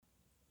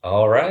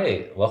All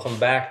right. Welcome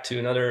back to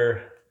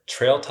another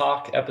Trail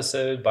Talk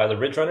episode by the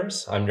Ridge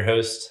Runners. I'm your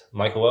host,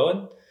 Michael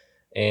Owen,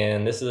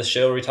 and this is a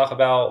show where we talk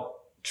about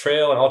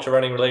trail and ultra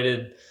running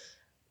related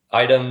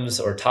items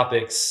or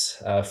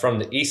topics from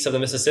the east of the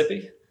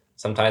Mississippi.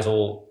 Sometimes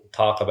we'll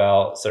talk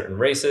about certain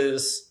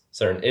races,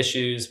 certain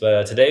issues,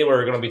 but today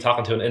we're going to be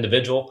talking to an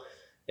individual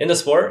in the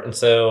sport. And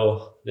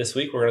so this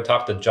week we're going to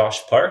talk to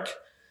Josh Park.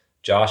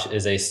 Josh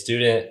is a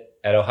student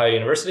at Ohio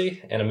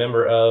University and a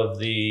member of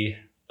the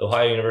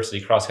Ohio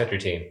University cross country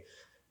team.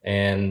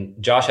 And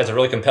Josh has a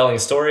really compelling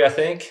story, I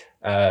think.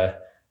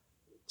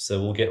 So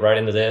we'll get right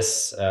into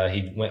this.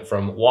 He went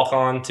from walk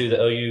on to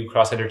the OU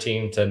cross country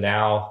team to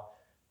now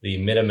the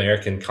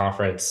Mid-American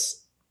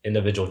Conference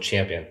individual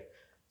champion.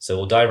 So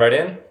we'll dive right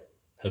in.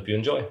 Hope you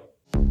enjoy.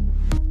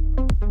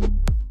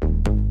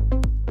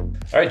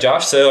 All right,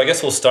 Josh. So I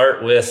guess we'll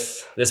start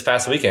with this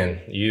past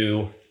weekend.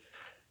 You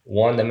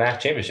won the MAC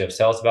championships.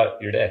 Tell us about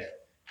your day.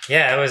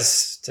 Yeah, it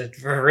was a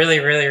really,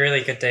 really,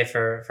 really good day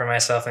for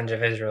myself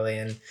individually,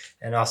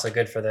 and also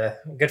good for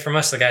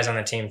most of the guys on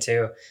the team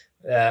too.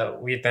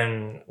 We've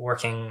been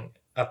working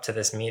up to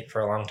this meet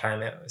for a long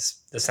time. It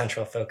was the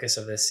central focus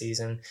of this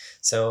season,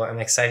 so I'm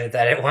excited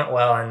that it went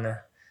well, and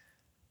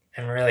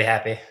I'm really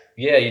happy.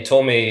 Yeah, you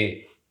told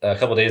me a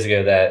couple of days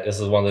ago that this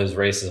was one of those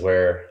races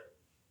where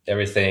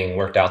everything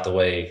worked out the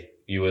way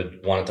you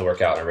would want it to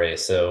work out in a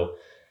race. So,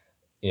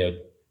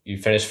 you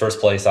finished first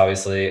place,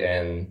 obviously,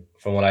 and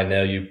from what I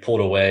know, you pulled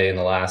away in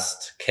the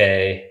last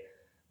K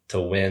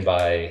to win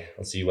by,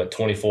 you went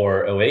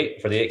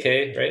 24:08 for the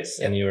 8K race,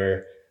 and you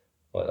were,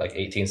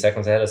 18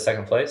 seconds ahead of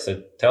second place.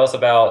 So tell us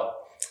about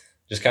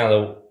just kind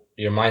of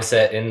your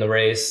mindset in the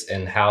race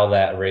and how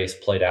that race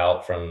played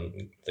out from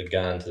the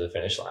gun to the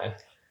finish line.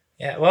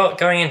 Yeah, well,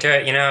 going into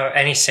it,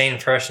 any sane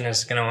person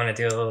is going to want to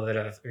do a little bit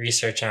of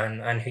research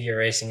on who you're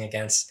racing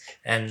against.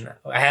 And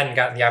I hadn't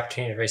gotten the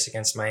opportunity to race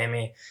against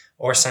Miami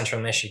or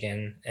Central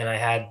Michigan, and I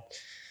had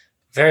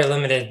very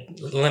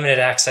limited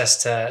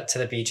access to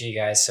the BG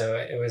guys. So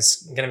it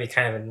was going to be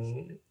kind of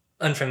an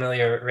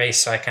unfamiliar race.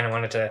 So I kind of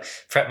wanted to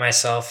prep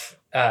myself.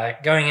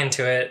 Going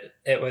into it,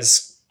 it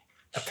was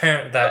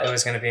apparent that it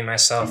was going to be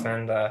myself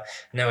and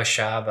Noah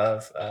Schaub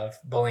of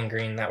Bowling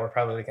Green that were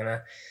probably going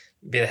to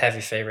be the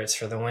heavy favorites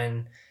for the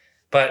win.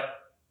 But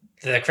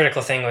the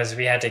critical thing was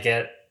we had to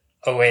get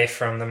away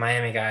from the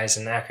Miami guys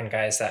and Akron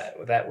guys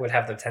that would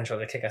have the potential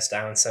to kick us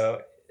down.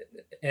 So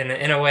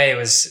in a way, it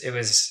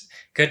was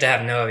good to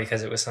have Noah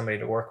because it was somebody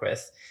to work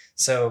with.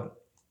 So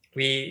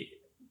the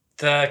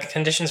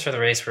conditions for the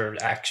race were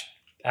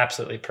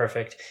absolutely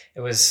perfect.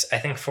 It was, I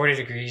think, 40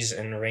 degrees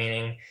and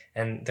raining,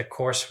 and the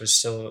course was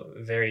still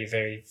very,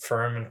 very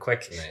firm and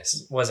quick.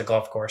 Nice. It was a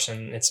golf course,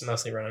 and it's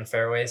mostly run on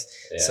fairways.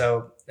 Yeah.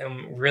 So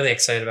I'm really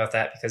excited about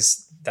that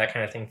because that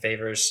kind of thing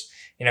favors,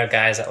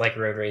 guys that like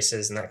road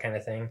races and that kind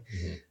of thing.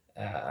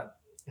 Mm-hmm.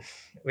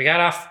 We got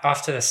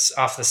off the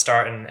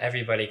start, and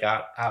everybody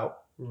got out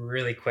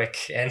really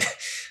quick, and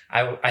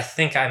I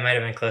think I might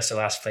have been close to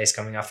last place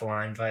coming off the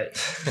line, but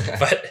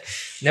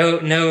no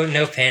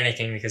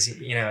panicking because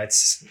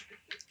it's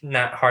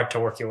not hard to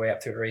work your way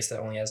up through a race that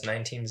only has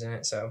 9 teams in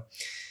it. So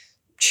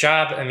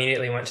Schaub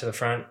immediately went to the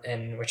front,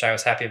 and which I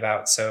was happy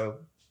about. So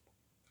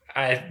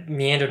I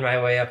meandered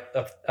my way up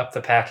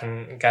the pack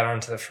and got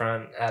onto the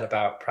front at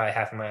about probably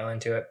half a mile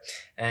into it,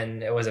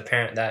 and it was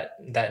apparent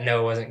that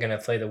Noah wasn't going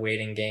to play the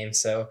waiting game.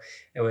 So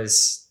it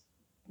was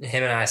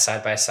him and I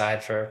side by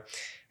side for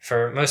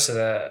most of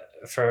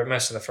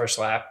the first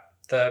lap.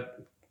 The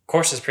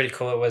course is pretty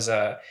cool. It was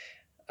a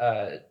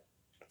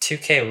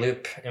 2K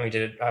loop, and we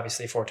did it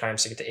obviously 4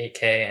 times to get to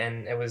 8K,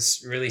 and it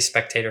was really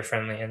spectator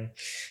friendly, and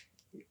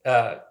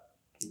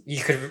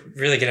you could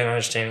really get an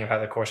understanding of how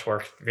the course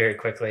worked very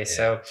quickly. Yeah.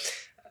 So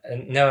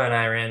Noah and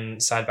I ran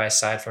side by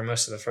side for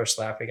most of the first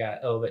lap. We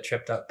got a little bit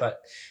tripped up, but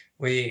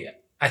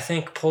I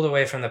think pulled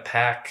away from the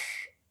pack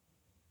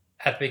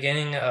at the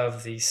beginning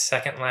of the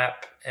second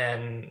lap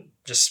and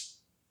just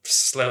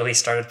slowly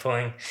started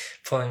pulling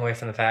away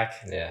from the pack.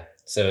 Yeah.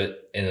 So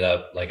it ended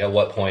up, at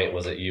what point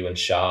was it you and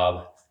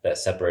Schaub that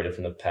separated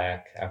from the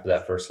pack after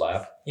that first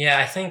lap? Yeah,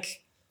 I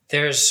think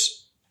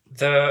there's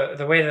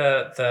the way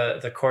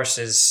the course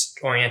is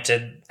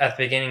oriented at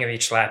the beginning of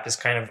each lap is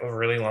kind of a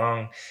really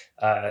long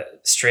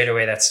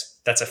straightaway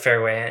that's a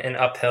fairway and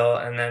uphill,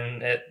 and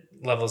then it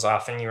levels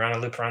off and you run a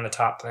loop around the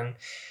top, then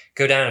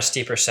go down a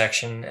steeper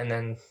section and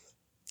then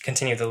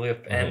continue the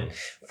loop. Mm-hmm. And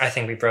I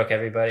think we broke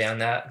everybody on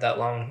that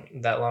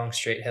long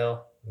straight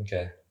hill.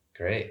 Okay,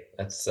 great.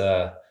 That's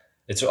I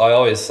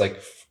always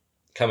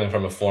coming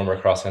from a former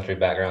cross country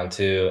background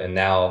too, and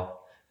now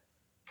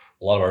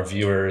a lot of our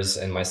viewers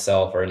and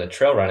myself are into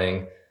trail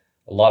running.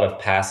 A lot of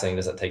passing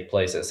doesn't take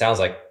place. It sounds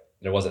like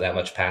there wasn't that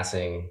much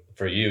passing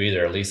for you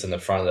either, at least in the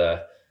front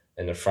of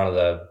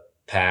the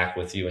pack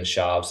with you and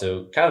Schaub.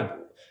 So kind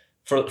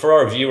of for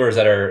our viewers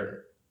that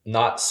are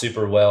not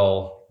super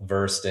well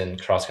versed in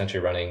cross country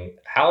running,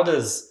 how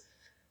does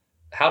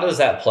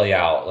that play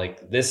out?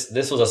 This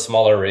was a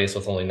smaller race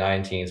with only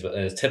 9 teams, but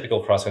in a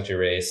typical cross country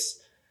race,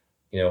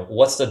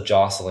 what's the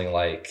jostling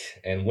like,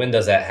 and when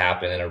does that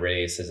happen in a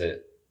race? Is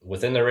it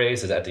within the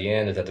race? Is it at the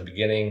end? Is it at the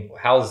beginning?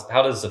 How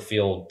does the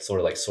field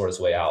sort its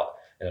way out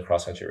in a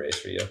cross country race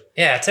for you?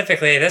 Yeah,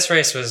 typically this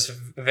race was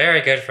very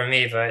good for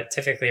me, but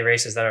typically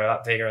races that are a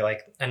lot bigger,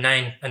 like a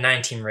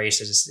nine team race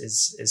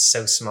is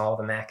so small.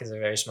 The MAC is a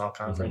very small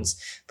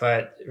conference,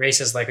 but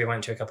races like we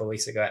went to a couple of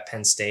weeks ago at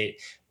Penn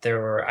State, there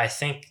were, I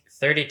think,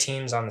 30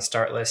 teams on the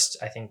start list.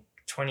 I think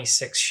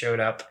 26 showed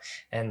up,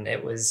 and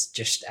it was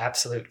just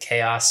absolute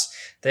chaos.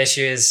 The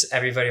issue is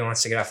everybody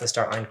wants to get off the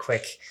start line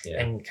quick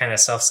and kind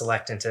of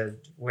self-select into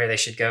where they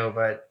should go,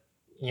 but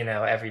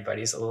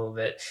everybody's a little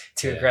bit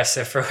too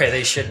aggressive for where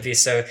they should be.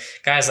 So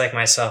guys like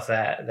myself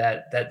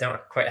that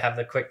don't quite have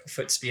the quick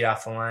foot speed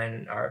off the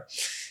line are,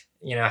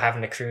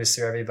 having to cruise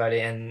through everybody,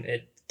 and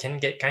it can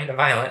get kind of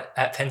violent.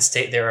 At Penn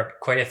State, there were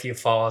quite a few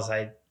falls.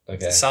 I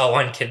saw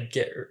one kid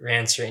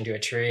ran straight into a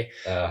tree,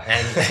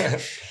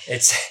 and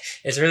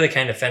it's really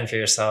kind of fend for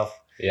yourself.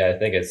 Yeah, I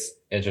think it's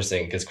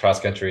interesting because cross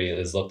country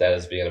is looked at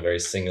as being a very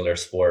singular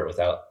sport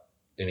without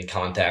any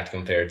contact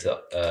compared to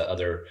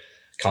other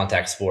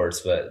contact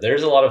sports, but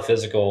there's a lot of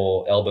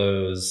physical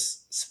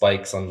elbows,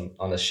 spikes on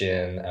the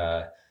shin.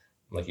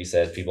 Like you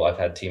said, I've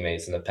had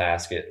teammates in the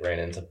past ran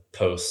into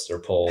posts or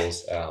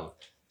poles. So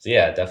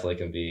yeah, it definitely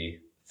can be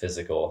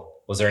physical.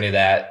 Was there any of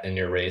that in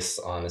your race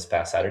on this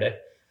past Saturday?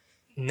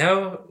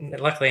 No,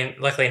 luckily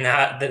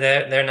not.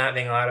 There not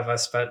being a lot of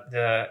us, but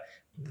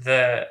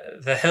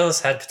the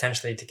hills had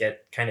potentially to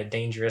get kind of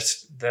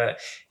dangerous.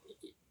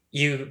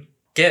 You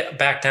get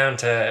back down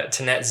to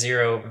net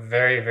zero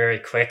very, very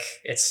quick.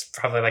 It's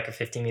probably like a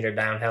 50-meter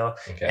downhill.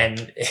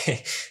 And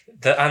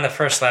on the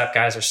first lap,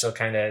 guys are still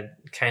kind of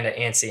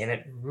antsy, and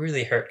it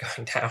really hurt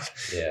going down.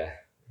 Yeah.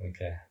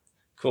 Okay.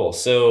 Cool.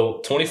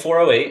 So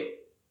 24:08,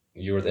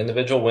 you were the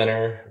individual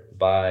winner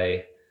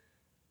by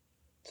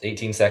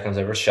 18 seconds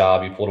over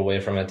Schaub. You pulled away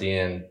from at the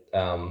end.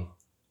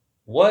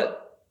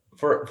 What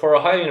for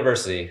Ohio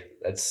University?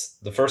 That's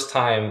the first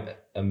time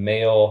a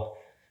male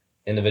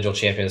individual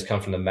champion has come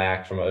from the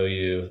MAC from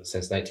OU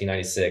since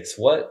 1996.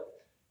 What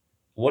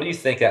do you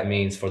think that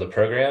means for the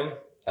program?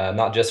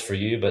 Not just for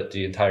you, but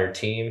the entire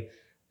team.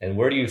 And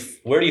where do you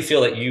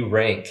feel that you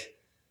rank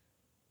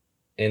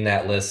in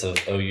that list of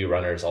OU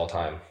runners all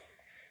time?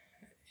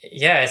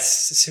 Yeah, it's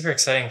super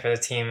exciting for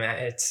the team.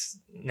 It's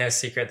no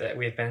secret that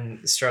we've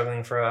been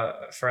struggling for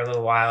a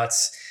little while.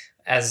 It's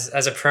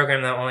as a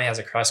program that only has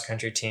a cross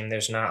country team,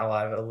 there's not a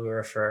lot of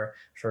allure for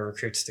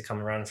recruits to come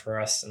run for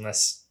us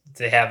unless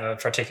they have a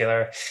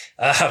particular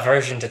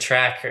aversion to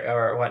track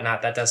or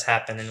whatnot. That does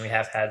happen, and we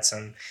have had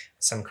some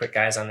quick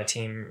guys on the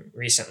team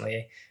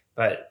recently,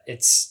 but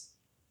it's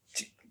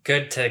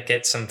good to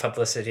get some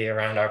publicity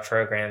around our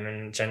program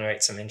and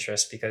generate some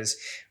interest, because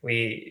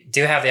we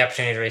do have the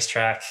opportunity to race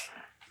track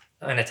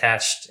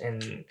unattached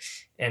in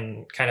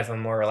kind of a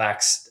more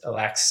relaxed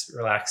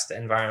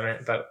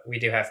environment, but we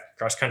do have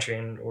cross country,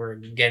 and we're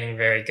getting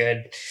very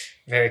good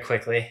very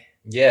quickly.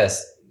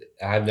 Yes,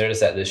 I've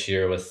noticed that this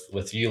year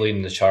with you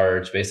leading the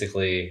charge.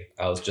 Basically,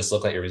 I was just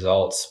looking at your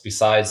results.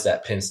 Besides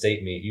that Penn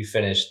State meet, you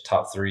finished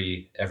top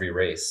 3 every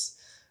race,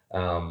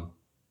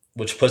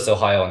 which puts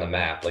Ohio on the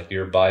map. Like,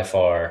 you're by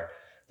far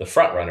the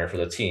front runner for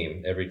the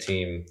team. Every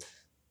team,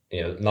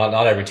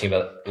 not every team,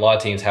 but a lot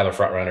of teams have a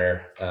front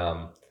runner.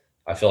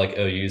 I feel like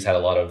OU's had a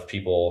lot of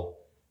people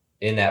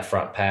in that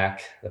front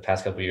pack the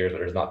past couple of years, but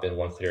there's not been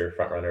one clear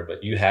front runner.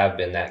 But you have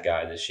been that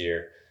guy this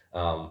year.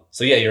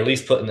 So yeah, you're at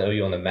least putting the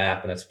OU on the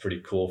map, and that's pretty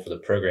cool for the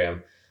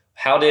program.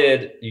 How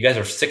did you guys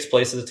are 6th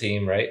place as a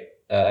team, right?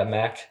 At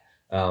MAC.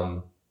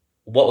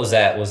 What was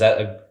that?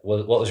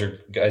 What was your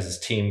guys'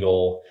 team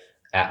goal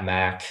at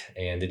MAC,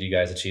 and did you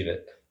guys achieve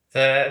it?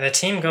 The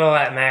team goal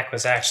at MAC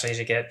was actually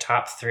to get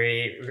top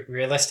 3.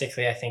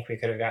 Realistically, I think we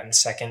could have gotten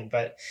 2nd,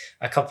 but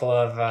a couple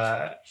of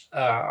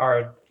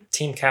our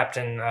team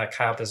captain,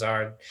 Kyle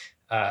Bizard,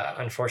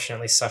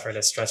 unfortunately suffered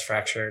a stress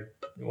fracture.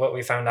 What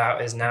we found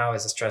out is a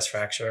stress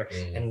fracture,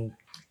 and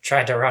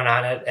tried to run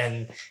on it.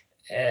 And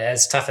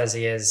as tough as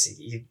he is,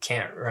 you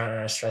can't run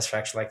on a stress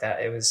fracture like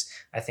that. It was,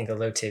 I think, a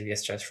low tibia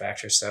stress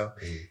fracture. So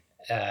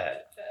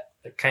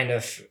kind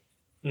of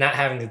not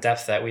having the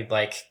depth that we'd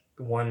like.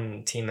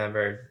 One team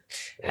member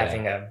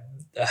having a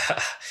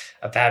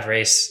bad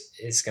race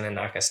is going to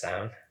knock us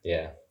down.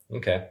 Yeah.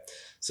 Okay.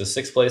 So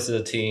 6th place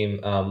as a team.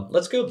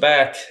 Let's go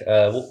back.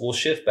 We'll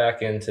shift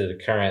back into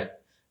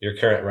your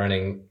current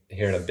running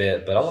here in a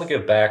bit, but I want to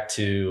go back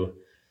to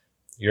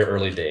your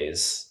early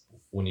days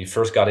when you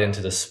first got into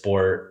the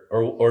sport,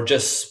 or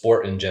just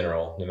sport in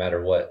general, no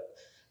matter what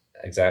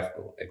exact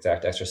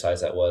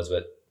exercise that was.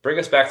 But bring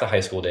us back to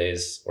high school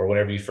days, or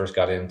whenever you first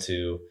got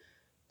into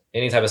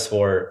any type of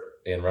sport,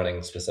 and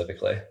running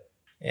specifically.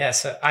 Yeah,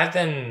 so I've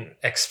been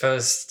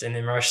exposed and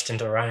immersed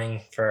into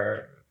running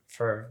for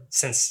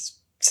since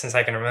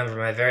I can remember.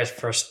 My very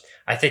first,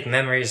 I think,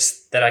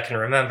 memories that I can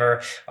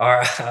remember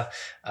are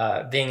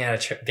being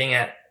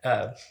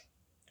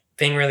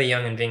really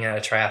young and being at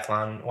a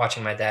triathlon,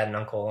 watching my dad and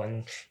uncle,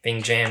 and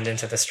being jammed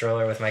into the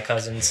stroller with my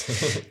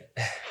cousins.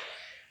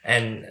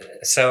 And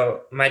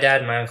so my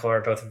dad and my uncle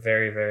are both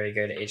very, very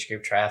good age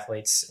group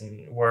triathletes,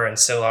 and were and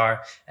still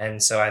are.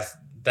 And so I've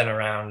been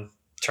around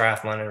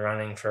triathlon and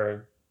running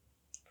for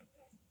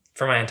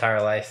my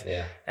entire life.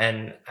 Yeah.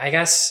 And I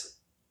guess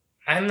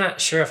I'm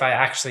not sure if I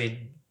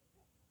actually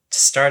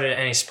started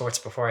any sports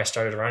before I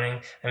started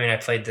running. I mean, I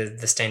played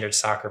the standard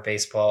soccer,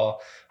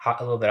 baseball,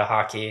 a little bit of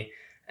hockey,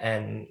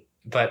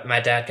 but my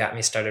dad got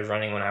me started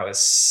running when I was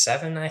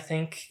 7, I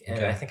think.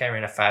 And I think I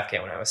ran a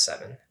 5K when I was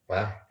 7.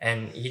 Wow.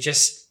 And you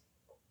just,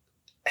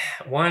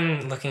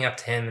 one, looking up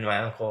to him and my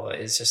uncle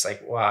is just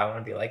like, wow, I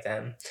want to be like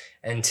them.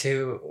 And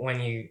 2,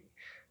 when you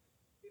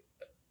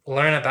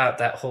learn about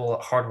that whole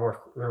hard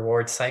work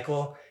reward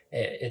cycle,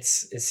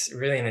 it's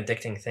really an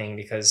addicting thing,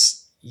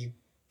 because you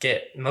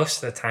get,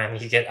 most of the time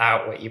you get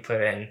out what you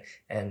put in,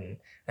 and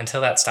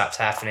until that stops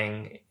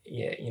happening,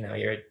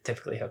 you're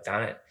typically hooked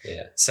on it.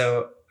 Yeah.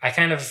 So I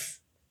kind of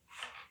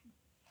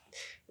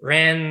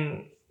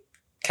ran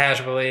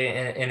casually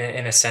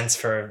in a sense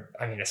for,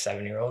 I mean, a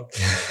 7-year-old.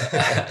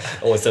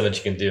 Only so much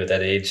you can do at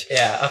that age.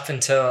 Yeah, up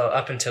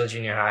until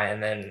junior high,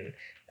 and then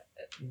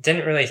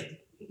didn't really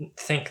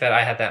think that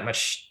I had that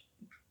much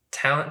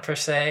talent per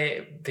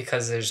se,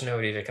 because there's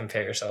nobody to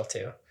compare yourself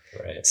to.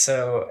 Right.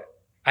 So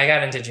I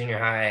got into junior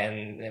high,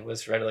 and it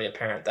was readily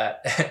apparent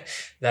that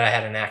that I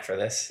had a knack for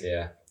this.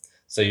 Yeah.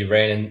 So you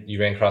ran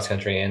cross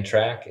country and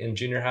track in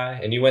junior high,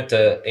 and you went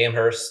to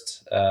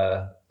Amherst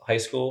High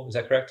School. Is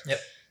that correct? Yep.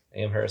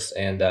 Amherst,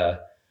 and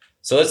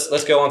so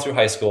let's go on through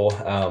high school.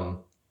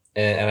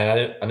 And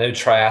I know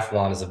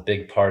triathlon is a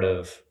big part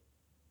of.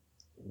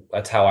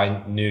 That's how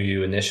I knew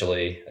you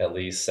initially, at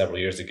least several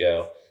years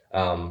ago.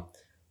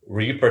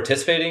 Were you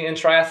participating in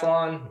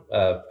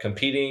triathlon,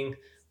 competing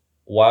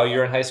while you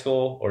were in high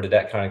school, or did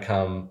that kind of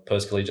come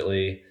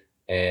post-collegiately?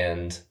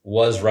 And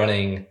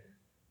were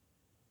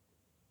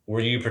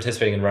you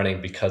participating in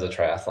running because of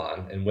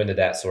triathlon? And when did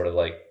that sort of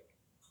like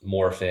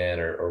morph in,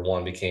 or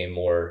one became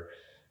more,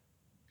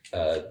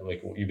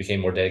 like you became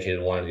more dedicated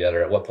to one or the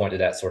other? At what point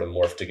did that sort of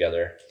morph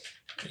together?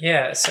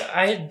 Yeah, so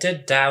I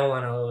did dabble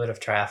in a little bit of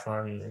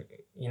triathlon.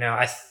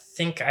 I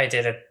think I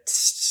did a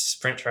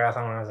sprint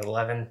triathlon when I was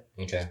 11.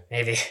 Okay.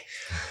 Maybe.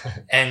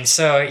 And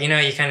so, you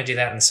kind of do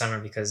that in the summer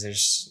because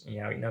there's,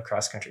 no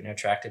cross country, no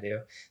track to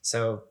do.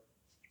 So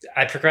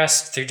I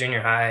progressed through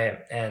junior high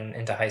and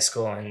into high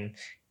school, and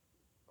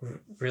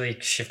really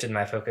shifted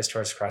my focus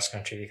towards cross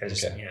country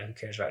because, Okay. who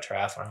cares about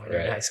triathlon when you're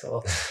Right. in high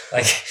school?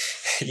 Like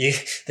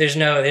there's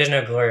no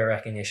glory or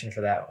recognition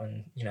for that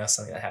when,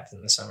 something that happens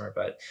in the summer.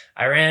 But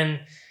I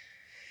ran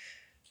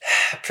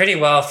pretty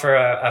well for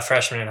a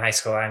freshman in high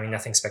school. I mean,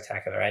 nothing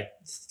spectacular. I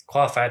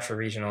qualified for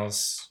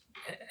regionals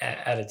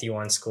at a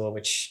D1 school,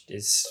 which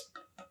is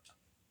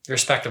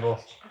respectable.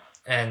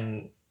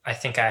 And I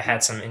think I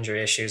had some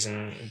injury issues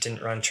and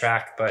didn't run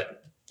track,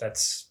 but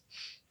that's,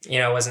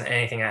 it wasn't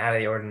anything out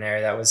of the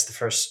ordinary. That was the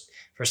first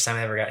time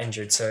I ever got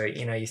injured. So,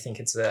 you think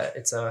it's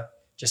a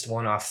just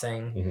one-off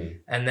thing. Mm-hmm.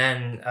 And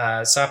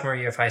then sophomore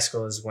year of high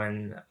school is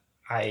when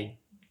I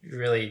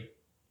really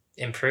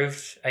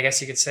improved, I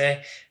guess you could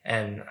say.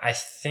 And I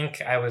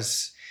think I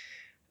was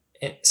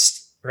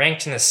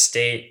ranked in the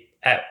state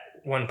at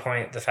one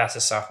point, the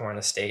fastest sophomore in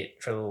the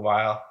state for a little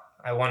while.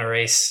 I won a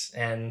race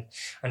and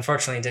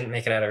unfortunately didn't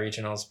make it out of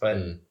regionals, but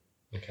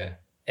Okay.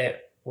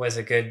 It was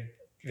a good,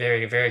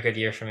 very, very good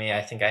year for me.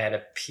 I think I had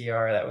a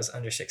PR that was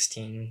under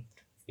 16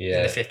 in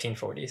the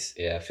 1540s.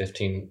 Yeah,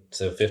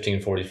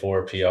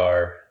 1544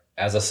 PR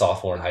as a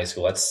sophomore in high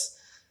school. That's,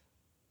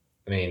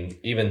 I mean,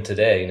 even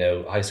today,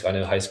 high school. I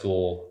know high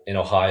school in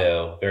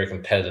Ohio, very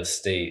competitive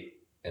state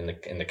in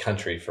the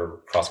country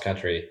for cross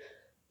country.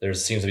 There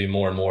seems to be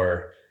more and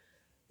more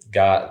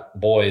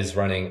boys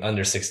running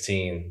under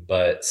 16,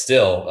 but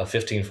still a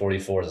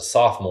 1544 as a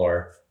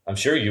sophomore. I'm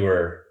sure you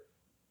were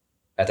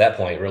at that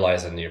point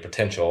realizing your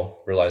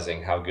potential,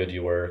 realizing how good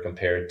you were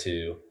compared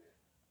to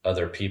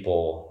other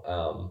people.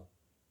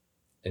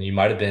 And you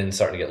might have been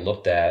starting to get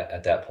looked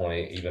at that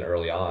point, even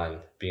early on,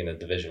 being a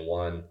Division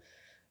I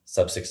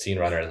sub 16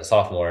 runner as a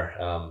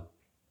sophomore.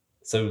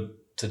 So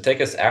to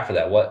take us after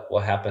that,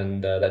 what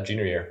happened that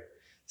junior year?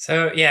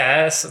 So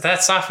yeah,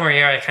 that sophomore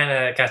year, I kind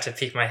of got to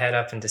peek my head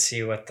up and to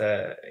see what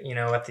the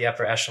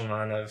upper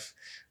echelon of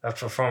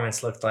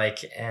performance looked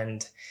like.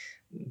 And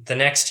the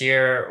next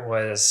year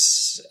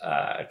was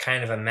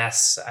kind of a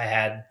mess. I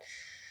had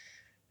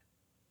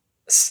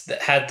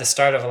the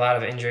start of a lot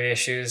of injury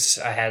issues.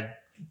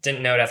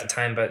 Didn't know it at the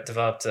time, but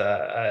developed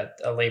a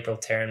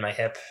labral tear in my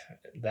hip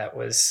that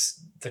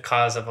was the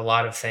cause of a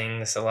lot of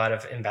things, a lot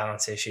of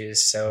imbalance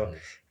issues. So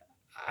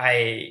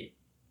I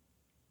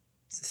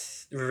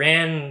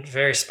ran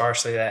very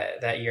sparsely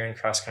that year in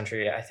cross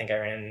country. I think I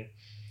ran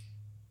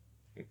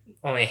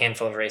only a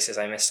handful of races.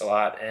 I missed a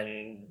lot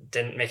and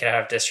didn't make it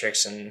out of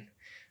districts, and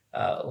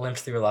limped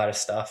through a lot of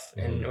stuff,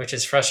 and which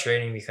is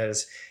frustrating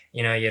because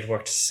you had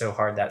worked so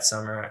hard that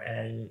summer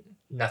and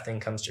nothing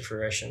comes to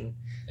fruition.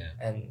 Yeah.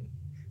 And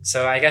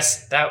so I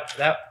guess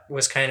that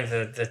was kind of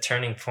the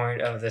turning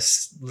point of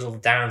this little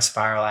down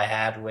spiral I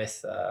had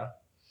with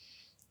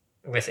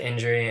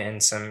injury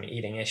and some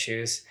eating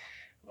issues,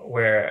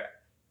 where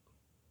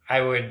I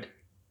would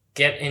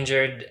get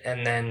injured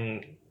and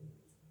then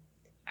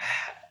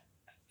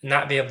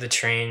not be able to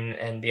train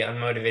and be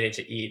unmotivated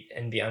to eat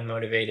and be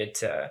unmotivated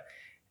to,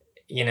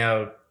 you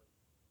know,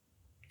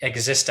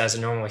 exist as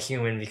a normal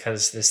human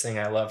because this thing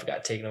I loved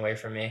got taken away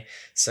from me.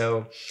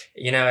 So,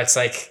 it's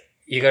like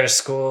you go to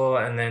school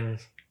and then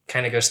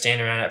kind of go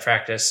stand around at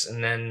practice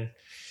and then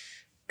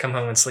come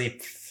home and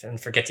sleep and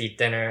forget to eat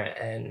dinner.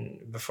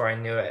 And before I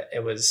knew it,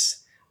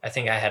 I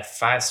think I had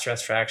 5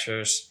 stress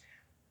fractures,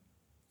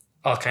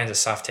 all kinds of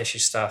soft tissue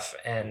stuff,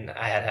 and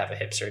I had to have a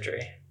hip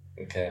surgery.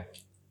 Okay.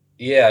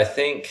 Yeah, I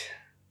think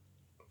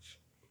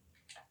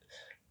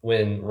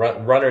when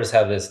runners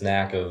have this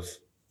knack of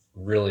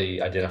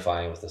really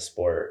identifying with the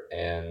sport,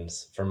 and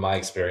from my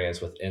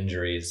experience with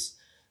injuries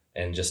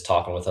and just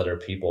talking with other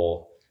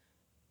people,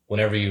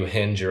 whenever you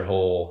hinge your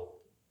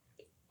whole,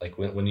 like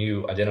when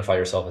you identify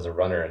yourself as a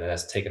runner and then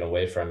that's taken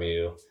away from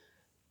you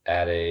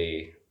at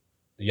a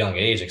young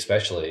age,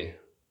 especially,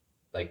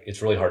 like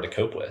it's really hard to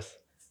cope with,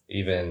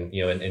 even,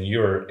 and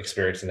you're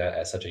experiencing that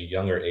at such a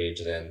younger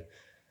age than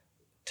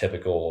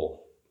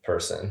typical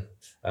person.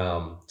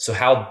 So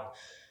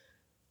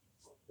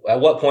at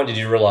what point did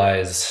you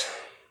realize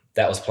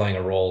that was playing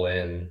a role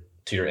in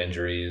to your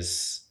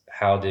injuries?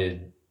 How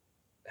did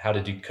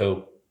you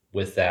cope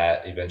with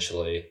that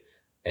eventually?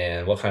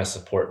 And what kind of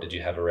support did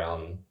you have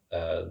around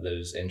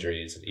those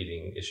injuries and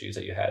eating issues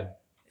that you had?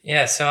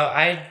 Yeah, so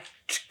I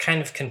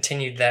kind of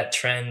continued that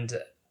trend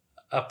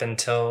up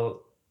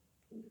until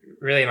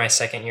really my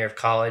second year of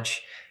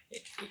college.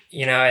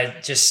 I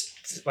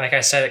just, like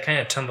I said, it kind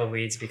of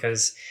tumbleweeds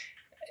because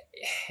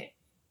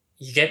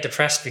you get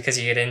depressed because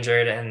you get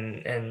injured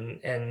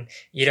and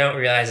you don't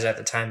realize it at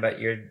the time, but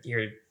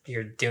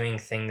you're doing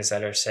things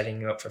that are setting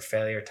you up for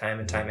failure time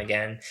and time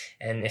again.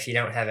 And if you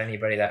don't have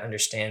anybody that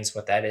understands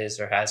what that is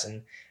or has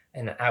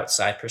an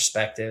outside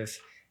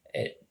perspective,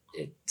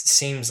 it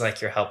seems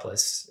like you're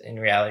helpless. In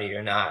reality,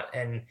 you're not.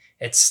 And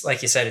it's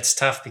like you said, it's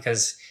tough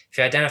because if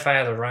you identify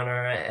as a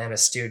runner and a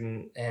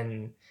student,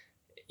 and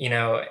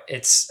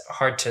it's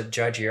hard to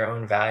judge your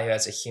own value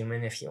as a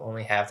human if you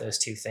only have those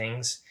two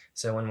things.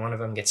 So when one of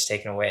them gets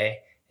taken away,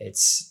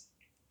 it's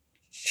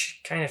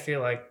kind of feel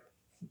like,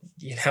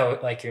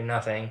 like you're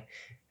nothing.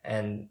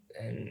 And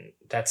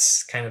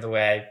that's kind of the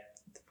way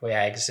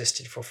I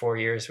existed for 4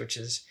 years, which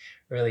is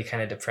really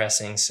kind of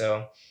depressing.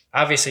 So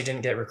obviously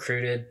didn't get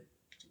recruited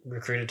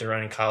to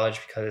run in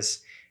college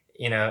because,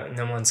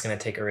 no one's going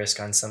to take a risk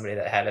on somebody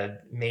that had a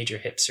major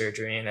hip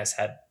surgery and has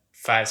had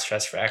 5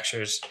 stress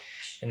fractures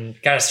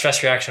and got a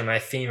stress reaction on my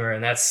femur,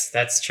 and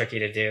that's tricky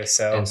to do.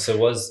 So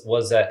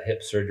was that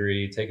hip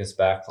surgery, take us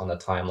back on the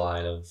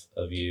timeline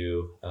of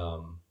you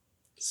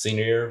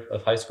senior year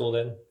of high school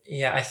then?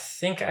 Yeah, I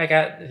think I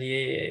got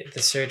the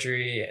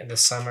surgery in the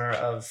summer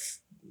of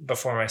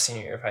before my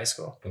senior year of high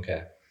school.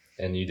 Okay.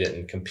 And you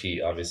didn't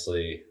compete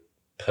obviously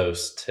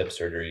post hip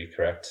surgery,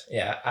 correct?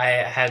 Yeah, I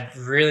had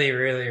really,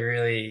 really,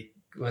 really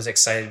was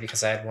excited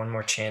because I had one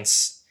more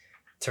chance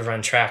to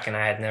run track, and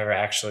I had never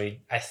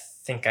actually, I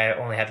think I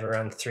only had to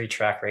run 3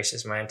 track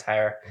races my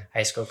entire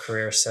high school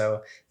career.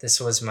 So this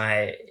was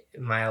my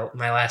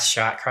last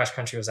shot. Cross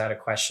country was out of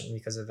question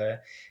because of the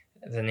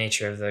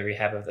nature of the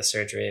rehab of the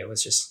surgery. It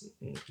was just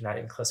not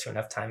even close to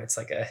enough time. It's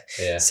like a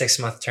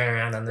 6-month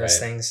turnaround on those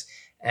things,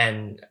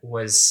 and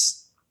was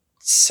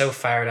so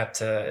fired up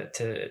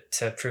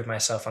to prove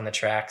myself on the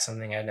track,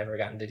 something I'd never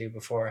gotten to do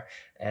before,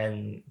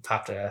 and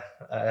popped a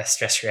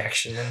stress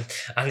reaction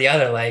on the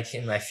other leg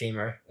in my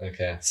femur.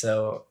 Okay.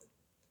 So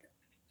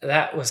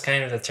that was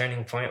kind of the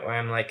turning point where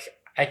I'm like,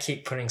 I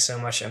keep putting so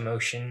much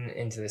emotion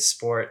into this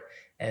sport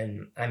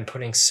and I'm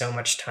putting so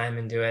much time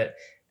into it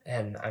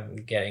and I'm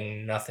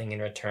getting nothing in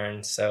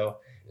return. So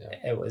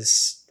it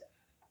was,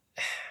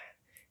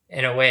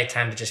 in a way,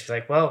 time to just be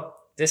like, well,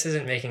 this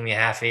isn't making me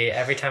happy.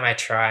 Every time I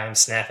try, I'm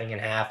snapping in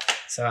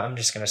half. So I'm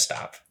just going to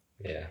stop.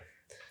 Yeah.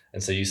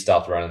 And so you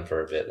stopped running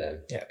for a bit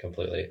then? Yeah.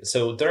 Completely.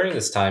 So during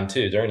this time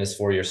too, during this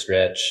 4-year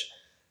stretch,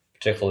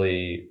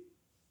 particularly,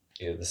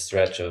 the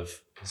stretch of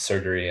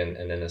surgery and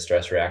then the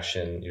stress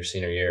reaction your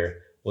senior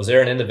year, was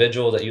there an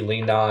individual that you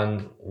leaned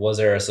on? Was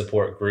there a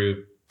support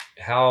group?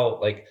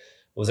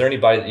 Was there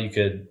anybody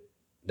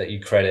that you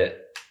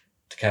credit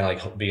to kind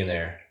of like being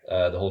there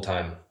the whole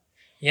time?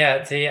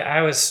 Yeah,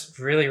 I was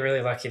really,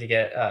 really lucky to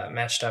get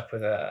matched up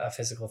with a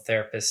physical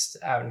therapist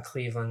out in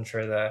Cleveland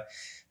for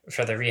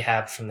the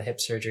rehab from the hip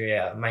surgery.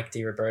 Mike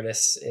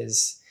DiRobertis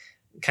is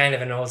kind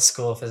of an old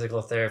school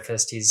physical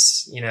therapist.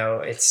 He's,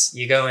 it's,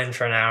 you go in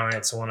for an hour and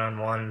it's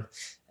one-on-one,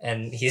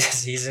 and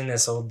he's in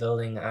this old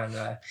building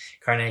on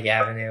Carnegie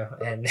Avenue,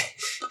 and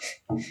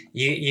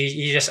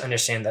you just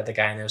understand that the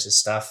guy knows his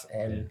stuff.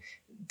 And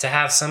to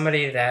have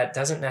somebody that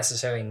doesn't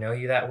necessarily know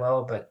you that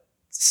well, but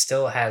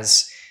still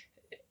has,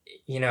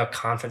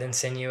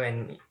 confidence in you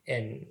and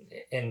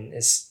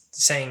is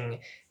saying,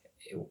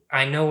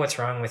 I know what's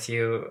wrong with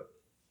you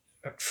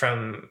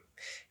from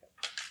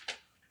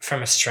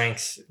a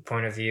strength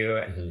point of view,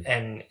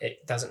 and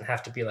it doesn't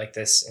have to be like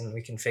this, and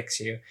we can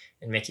fix you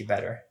and make you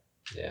better.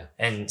 Yeah.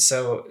 And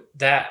so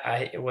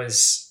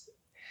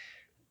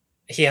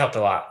he helped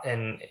a lot,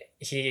 and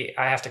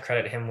I have to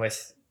credit him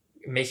with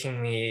making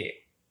me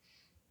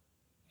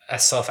a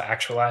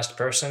self-actualized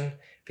person,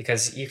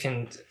 because you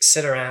can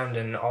sit around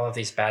and all of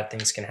these bad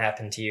things can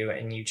happen to you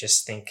and you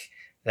just think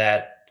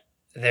that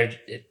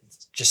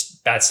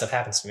just bad stuff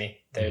happens to me.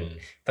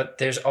 But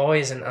there's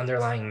always an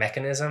underlying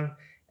mechanism,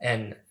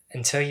 and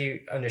until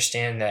you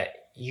understand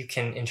that you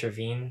can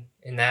intervene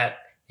in that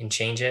and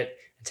change it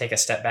and take a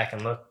step back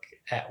and look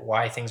at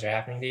why things are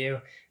happening to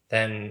you,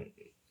 then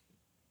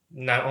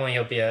not only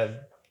you'll be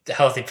a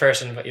healthy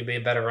person, but you'll be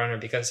a better runner,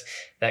 because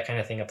that kind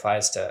of thing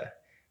applies to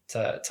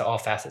all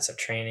facets of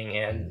training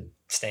and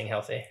staying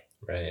healthy.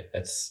 Right.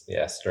 That's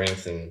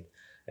strength and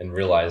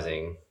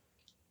realizing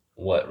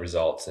what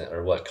results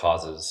or what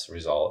causes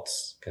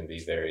results can be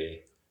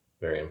very,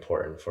 very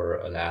important for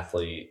an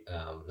athlete,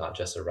 not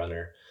just a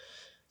runner.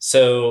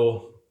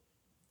 So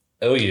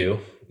OU,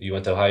 you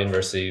went to Ohio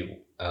University.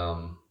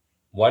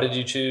 Why did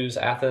you choose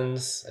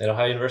Athens at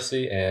Ohio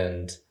University,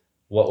 and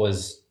what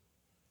was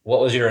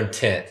your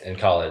intent in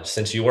college,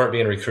 since you weren't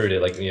being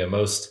recruited like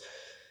most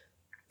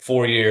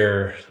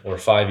 4-year or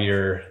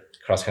 5-year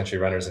cross country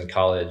runners in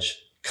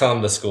college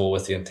come to school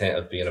with the intent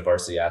of being a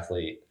varsity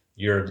athlete?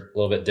 You're a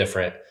little bit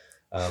different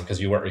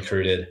because you weren't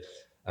recruited.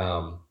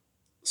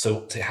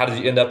 So how did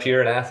you end up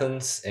here in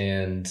Athens,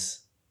 and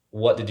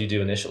what did you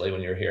do initially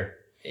when you were here?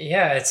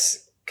 Yeah,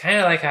 it's kind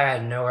of like I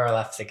had nowhere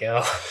left to go.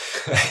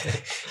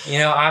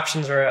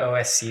 Options were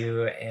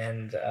OSU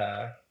and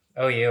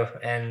OU,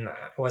 and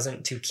I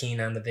wasn't too keen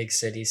on the big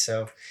city,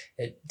 so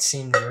it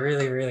seemed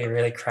really, really,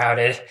 really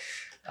crowded.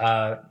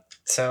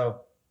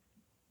 So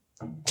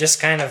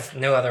just kind of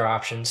no other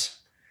options.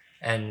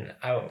 And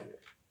I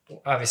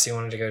obviously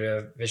wanted to go to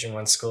a Division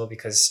I school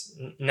because,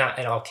 not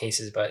in all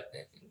cases, but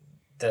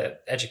the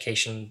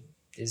education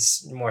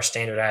is more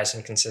standardized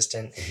and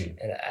consistent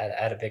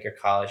at a bigger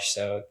college.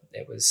 So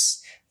it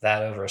was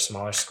that over a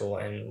smaller school,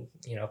 and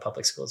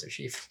public schools are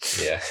cheap.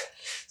 Yeah.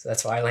 So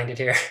that's why I landed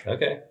here.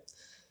 Okay.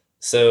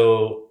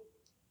 So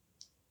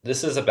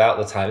this is about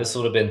the time, this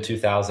would have been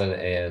 2000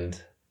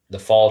 and the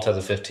fall of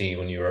 2015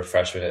 when you were a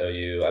freshman at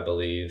OU, I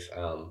believe.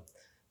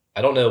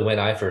 I don't know when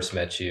I first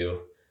met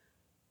you,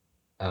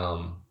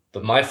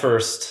 but my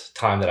first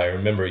time that I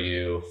remember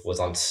you was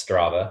on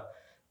Strava.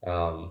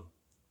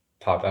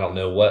 I don't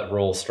know what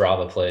role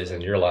Strava plays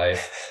in your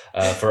life.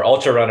 For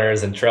ultra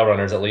runners and trail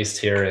runners, at least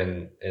here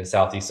in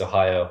Southeast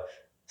Ohio,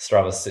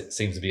 Strava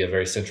seems to be a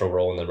very central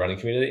role in the running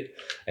community.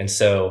 And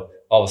so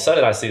all of a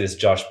sudden I see this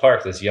Josh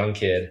Park, this young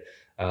kid,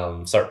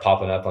 start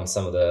popping up on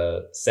some of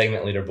the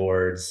segment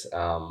leaderboards.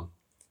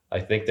 I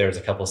think there's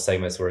a couple of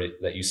segments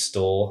that you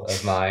stole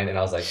of mine, and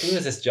I was like, who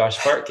is this Josh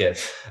Park kid?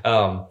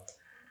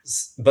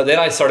 But then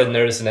I started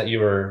noticing that you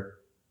were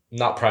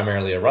not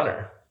primarily a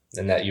runner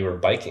and that you were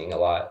biking a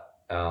lot.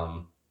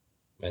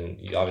 And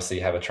you obviously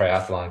have a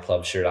triathlon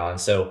club shirt on.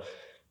 So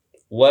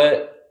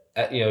what,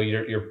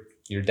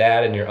 your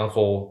dad and your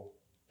uncle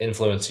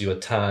influenced you a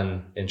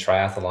ton in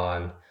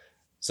triathlon.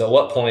 So at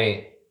what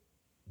point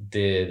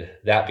did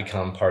that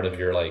become part of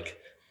your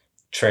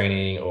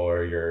training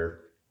or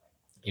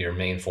your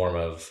main form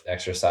of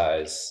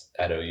exercise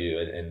at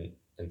OU?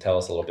 And tell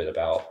us a little bit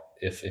about,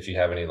 if you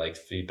have any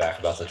feedback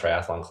about the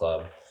triathlon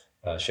club,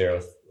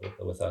 share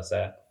with us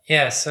that.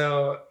 Yeah.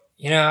 So,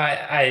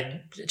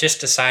 I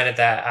just decided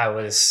that I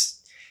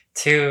was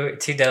too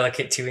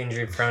delicate, too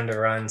injury prone to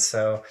run.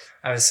 So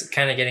I was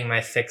kind of getting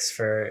my fix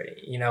for,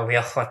 we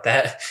all want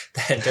that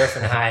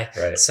endorphin high.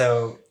 Right.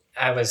 So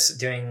I was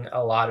doing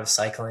a lot of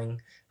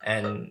cycling,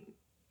 and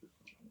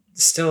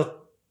still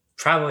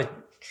probably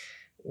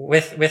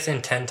with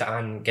intent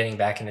on getting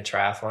back into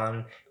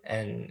triathlon.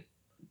 And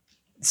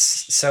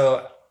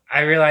so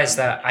I realized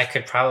that I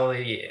could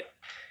probably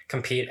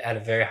compete at a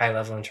very high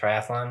level in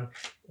triathlon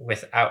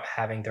without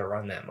having to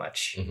run that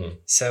much. Mm-hmm.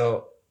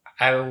 So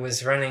I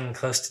was running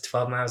close to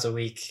 12 miles a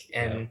week.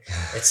 And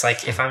it's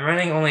like, if I'm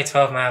running only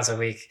 12 miles a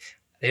week,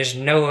 there's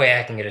no way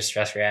I can get a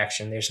stress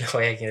reaction. There's no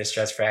way I can get a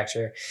stress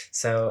fracture.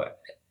 So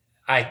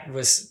I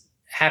was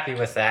happy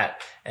with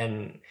that.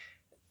 And,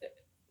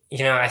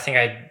 I think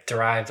I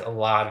derived a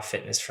lot of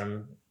fitness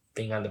from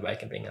being on the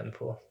bike and being on the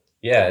pool.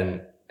 Yeah.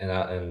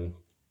 And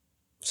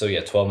so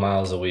 12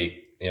 miles a week,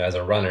 as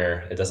a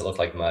runner, it doesn't look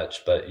like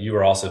much, but you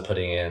were also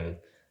putting in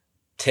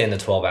 10 to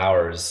 12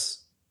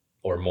 hours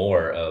or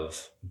more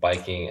of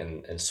biking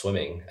and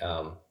swimming.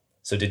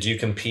 So did you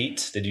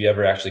compete? Did you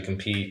ever actually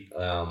compete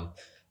on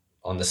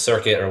the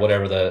circuit or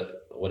whatever the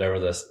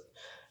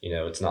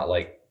it's not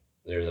like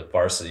there's a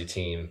varsity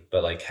team,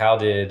 but how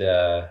did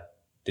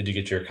you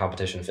get your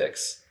competition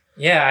fix?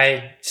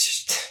 Yeah,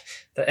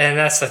 and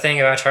that's the thing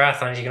about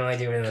triathlon, you can only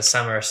do it in the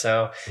summer.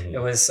 So it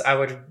was, I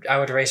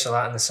would race a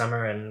lot in the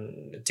summer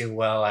and do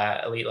well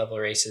at elite level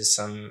races,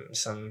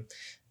 some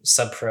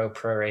sub-pro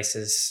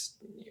races,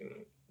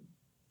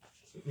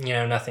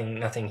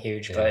 nothing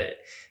huge,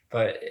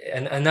 but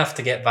enough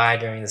to get by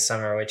during the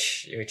summer,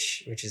 which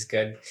is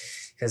good,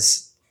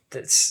 because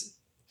that's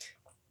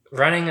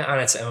running on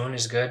its own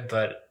is good,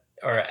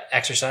 or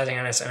exercising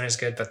on its own is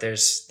good, but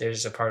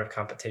there's a part of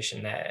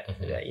competition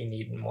that you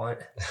need and want.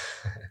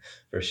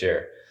 For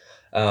sure.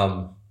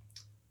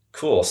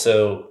 Cool.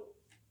 So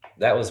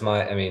that was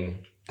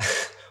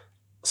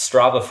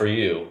Strava for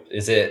you,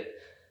 is it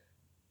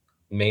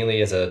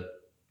mainly as a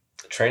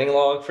training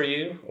log for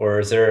you, or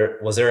was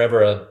there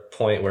ever a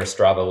point where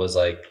Strava was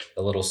like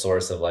a little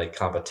source of like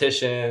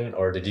competition,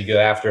 or did you go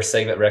after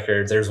segment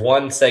records? There's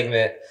one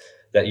segment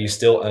that you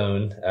still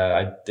own.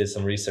 I did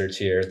some research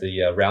here.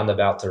 The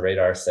roundabout to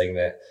radar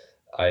segment.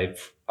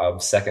 I'm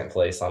second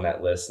place on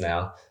that list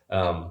now.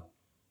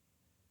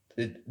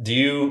 Do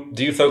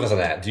you focus on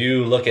that? Do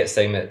you look at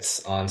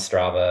segments on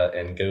Strava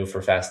and go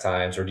for fast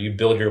times, or do you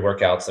build your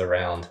workouts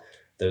around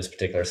those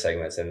particular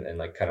segments, and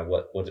like kind of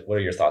what are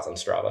your thoughts on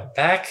Strava?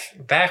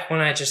 Back when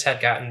I just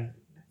had gotten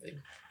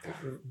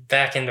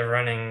back into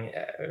running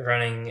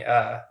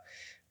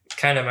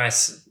kind of my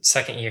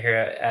second year here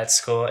at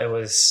school, it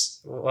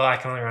was, well, I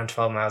can only run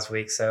 12 miles a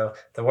week, so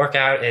the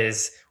workout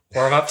is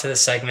warm up to the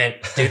segment,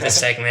 do the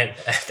segment,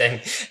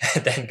 and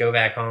then go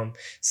back home.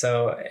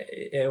 So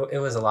it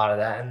was a lot of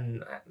that,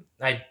 and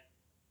I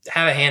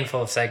have a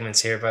handful of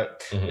segments here,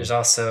 but there's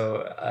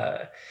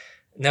also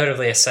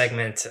notably a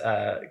segment,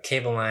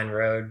 Cable Line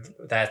Road,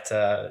 that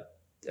a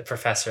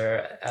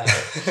professor,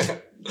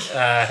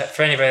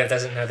 for anybody that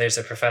doesn't know, there's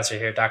a professor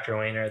here, Dr.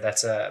 Weiner,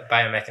 that's a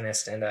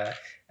biomechanist and a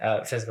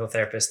physical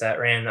therapist that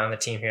ran on the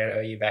team here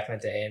at OU back in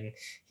the day, and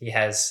he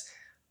has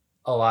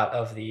a lot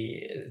of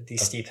the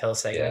steep hill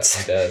segments.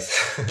 Yeah, he does.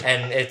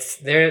 And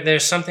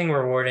there's something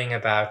rewarding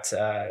about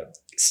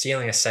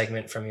stealing a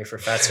segment from your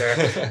professor.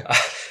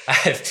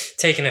 I've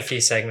taken a few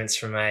segments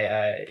from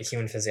my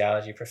human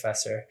physiology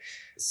professor.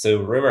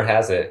 So rumor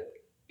has it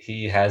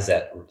he has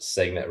that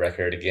segment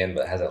record again,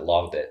 but hasn't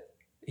logged it.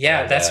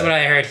 Yeah, that's what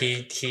I heard.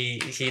 He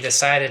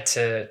decided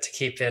to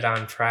keep it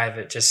on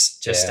private,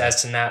 just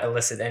as to not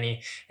elicit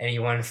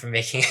anyone from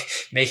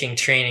making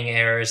training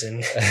errors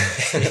and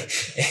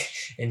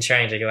in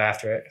trying to go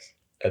after it.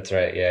 That's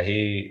right. Yeah,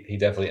 he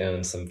definitely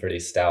owns some pretty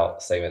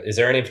stout segment. Is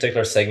there any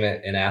particular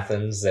segment in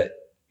Athens that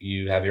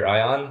you have your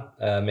eye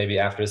on, maybe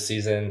after the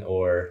season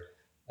or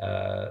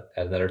at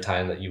another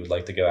time that you would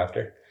like to go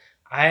after?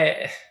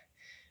 I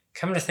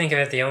come to think of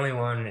it, the only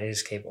one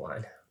is Cable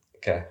Line.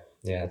 Okay.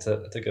 Yeah, it's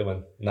a good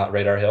one. Not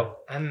Radar Hill?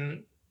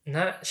 I'm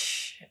not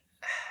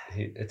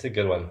it's a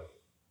good one.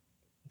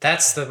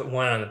 That's the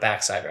one on the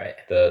backside, right?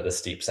 The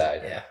steep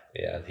side. Yeah.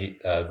 Yeah.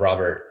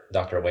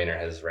 Dr. Weiner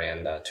has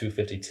ran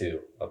 252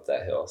 up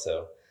that hill.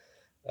 So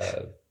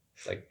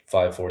like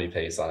 540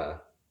 pace on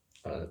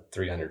a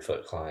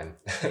 300-foot climb.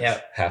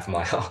 Yeah. Half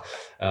mile.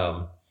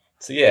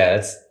 So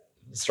yeah,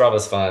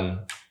 Strava's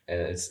fun,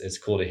 and it's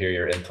cool to hear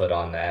your input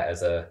on that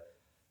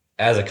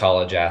as a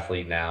college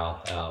athlete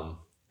now.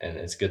 And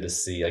it's good to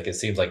see, like, it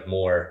seems like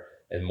more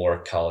and more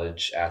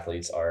college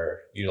athletes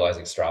are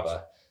utilizing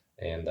Strava,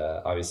 and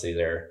obviously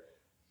they're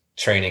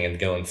training and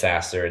going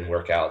faster in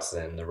workouts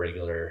than the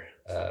regular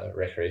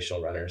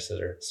recreational runners. So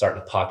they're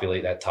starting to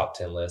populate that top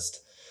 10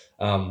 list.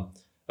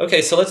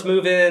 Okay, so let's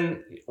move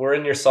in. We're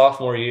in your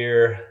sophomore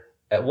year.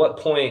 At what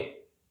point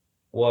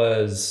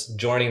was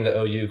joining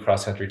the OU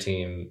cross country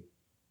team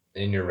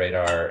in your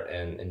radar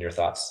and in your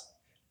thoughts?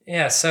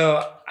 Yeah,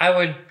 so I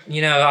would,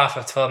 off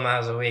of 12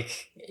 miles a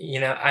week,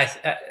 I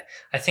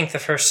think the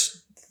first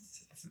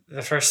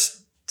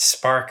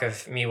spark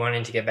of me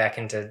wanting to get back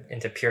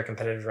into pure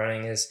competitive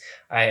running is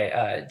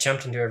I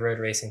jumped into a road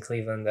race in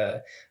Cleveland,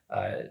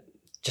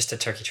 just a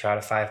turkey trot,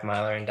 a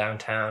 5-miler in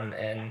downtown,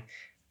 and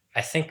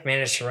I think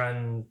managed to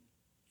run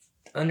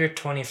under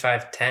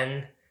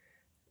 25:10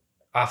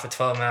 off of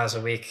 12 miles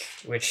a week,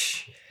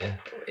 which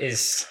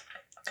is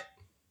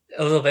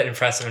a little bit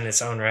impressive in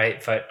its own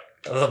right, but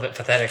a little bit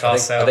pathetic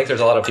also. I think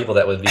there's a lot of people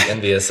that would be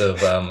envious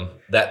of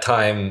that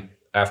time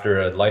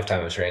after a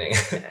lifetime of training.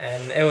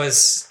 And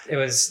there's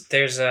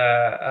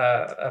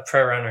a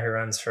pro runner who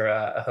runs for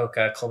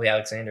Hoka, Colby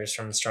Alexander's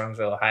from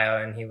Strongsville,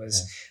 Ohio, and he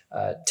was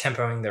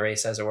tempoing the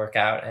race as a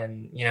workout.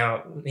 And,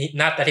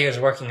 not that he was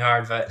working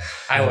hard, but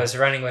I was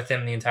running with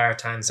him the entire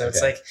time. So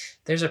it's like,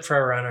 there's a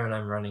pro runner and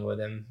I'm running with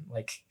him.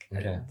 Like,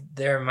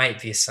 there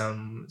might be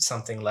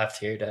something left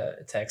here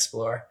to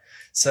explore.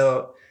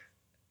 So,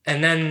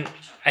 and then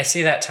I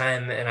see that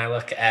time and I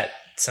look at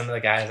some of the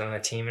guys on the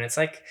team and it's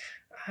like,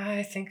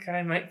 I think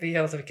I might be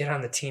able to get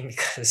on the team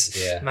because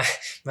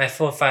my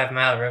full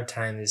 5-mile road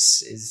time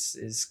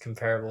is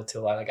comparable to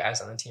a lot of guys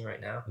on the team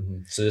right now.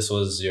 Mm-hmm. So this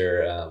was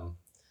your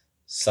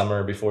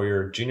summer before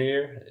your junior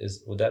year?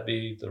 Would that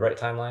be the right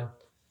timeline?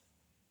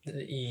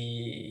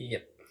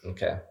 Yep.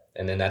 Okay.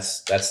 And then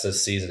that's the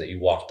season that you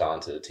walked on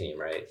to the team,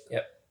 right?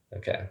 Yep.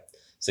 Okay.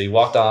 So you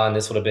walked on,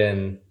 this would have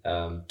been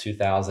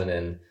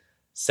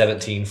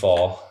 2017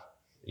 fall.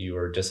 You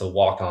were just a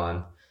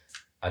walk-on.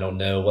 I don't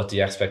know what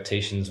the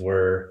expectations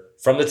were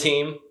from the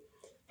team,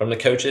 from the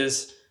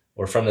coaches,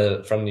 or from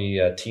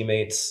the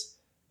teammates,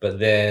 but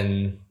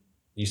then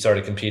you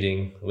started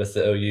competing with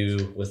the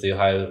OU, with the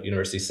Ohio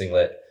University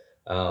singlet.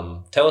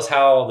 Tell us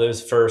how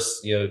those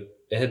first, it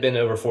had been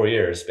over 4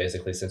 years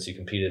basically since you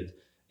competed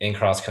in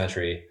cross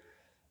country.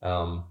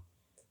 How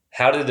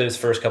did those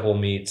first couple of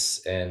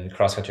meets and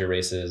cross country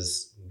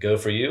races go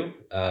for you?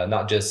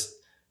 Not just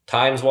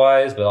times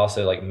wise, but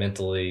also like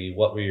mentally.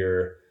 What was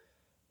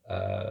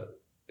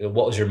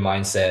your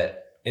mindset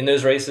in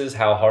those races,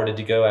 how hard did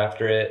you go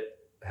after it?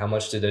 How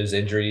much did those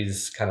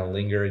injuries kind of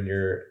linger in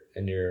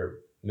your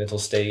mental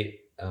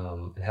state?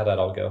 And how did that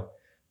all go?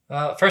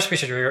 Well, first we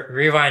should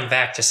rewind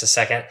back just a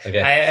second.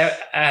 Okay.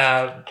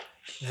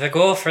 The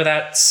goal for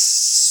that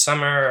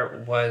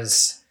summer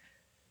was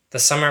the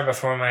summer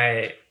before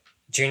my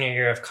junior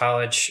year of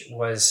college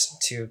was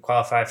to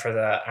qualify for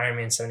the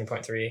Ironman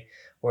 70.3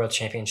 World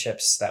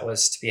Championships that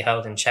was to be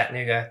held in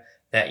Chattanooga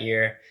that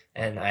year.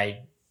 And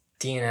I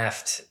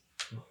DNF'd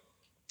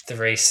the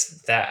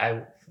race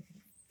that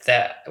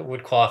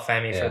would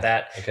qualify me for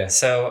that. Okay.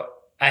 So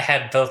I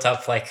had built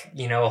up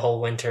a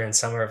whole winter and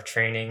summer of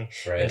training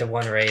into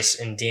one race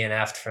and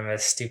DNF'd from a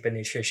stupid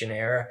nutrition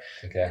error.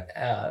 Okay.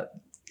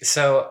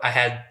 So I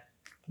had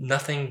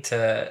nothing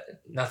to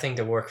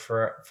work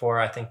for.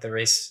 I think the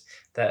race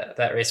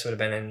that race would have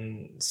been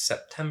in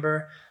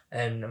September,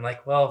 and I'm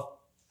like, well,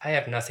 I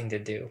have nothing to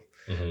do.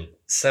 Mm-hmm.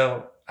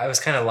 So I was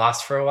kind of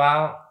lost for a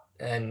while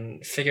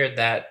and figured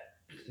that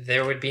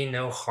there would be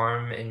no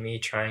harm in me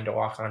trying to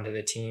walk onto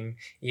the team,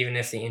 even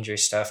if the injury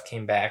stuff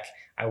came back.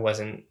 I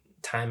wasn't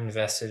time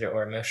invested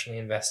or emotionally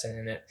invested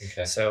in it.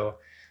 Okay. So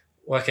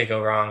what could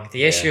go wrong?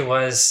 The issue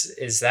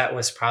is that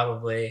was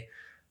probably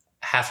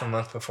half a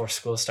month before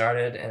school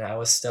started, and I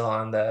was still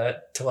on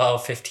the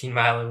 12, 15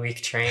 mile a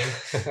week train.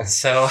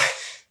 So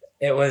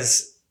it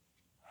was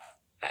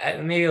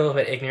maybe a little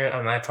bit ignorant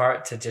on my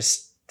part to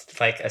just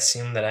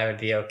assume that I would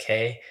be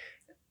okay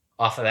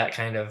off of that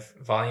kind of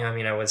volume. I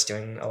mean, I was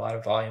doing a lot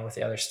of volume with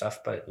the other stuff,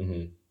 but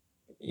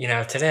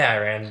today I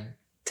ran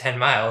 10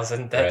 miles,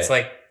 and that's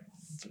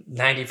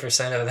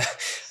 90%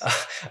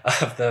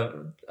 of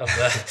the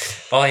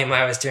volume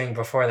I was doing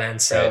before then.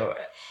 So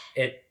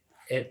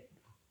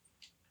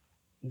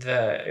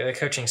the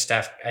coaching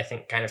staff, I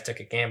think, kind of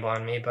took a gamble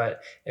on me,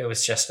 but it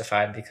was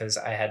justified because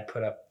I had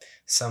put up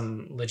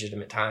some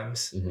legitimate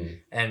times. Mm-hmm.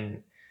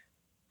 And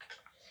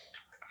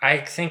I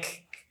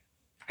think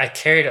I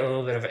carried a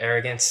little bit of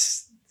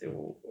arrogance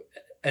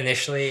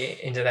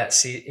initially into that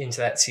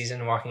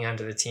season, walking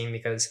onto the team,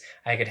 because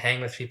I could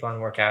hang with people on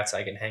workouts.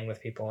 I could hang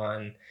with people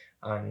on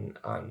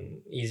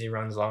easy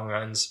runs, long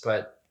runs,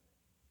 but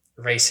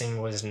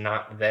racing was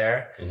not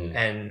there. Mm-hmm.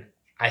 And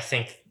I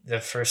think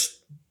the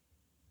first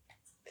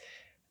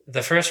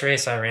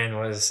race I ran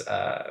was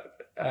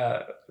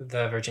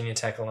the Virginia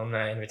Tech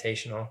Alumni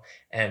Invitational,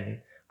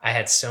 and I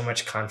had so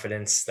much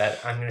confidence that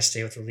I'm going to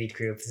stay with the lead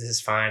group. This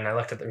is fine. I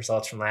looked at the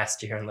results from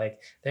last year and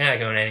they're not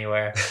going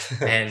anywhere,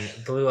 and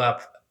blew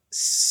up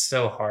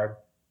so hard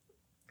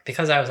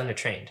because I was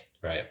undertrained.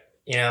 Right.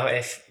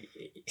 If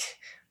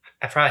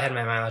I probably had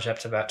my mileage up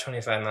to about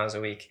 25 miles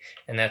a week,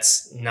 and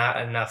that's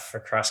not enough for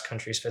cross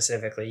country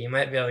specifically. You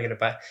might be able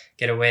to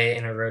get away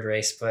in a road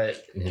race,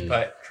 but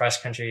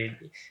cross country,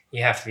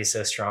 you have to be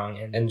so strong.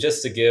 And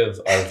just to give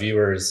our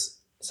viewers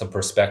some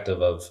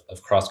perspective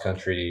of cross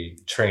country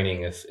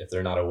training, if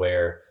they're not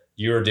aware,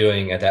 you were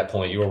doing at that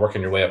point, you were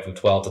working your way up from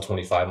 12 to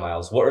 25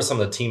 miles. What were some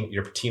of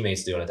your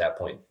teammates doing at that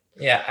point?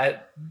 Yeah,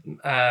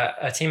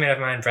 a teammate of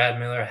mine, Brad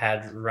Miller,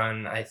 had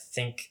run, I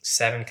think,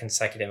 7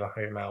 consecutive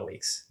 100-mile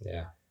weeks.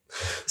 Yeah.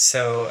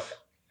 So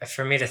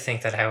for me to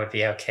think that I would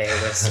be okay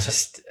was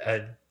just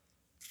a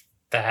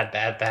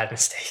bad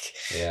mistake.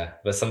 Yeah,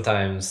 but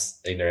sometimes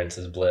ignorance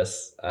is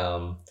bliss.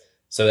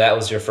 So that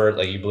was your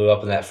first, you blew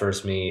up in that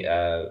first meet.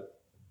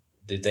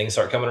 Did things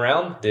start coming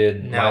around?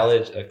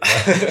 Mileage?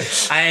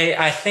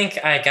 I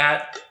think I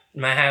got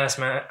my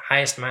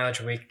highest mileage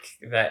week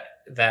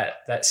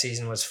that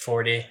season was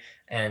 40,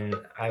 and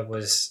I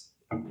was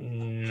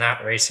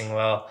not racing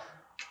well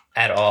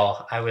at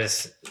all. I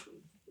was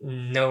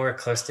nowhere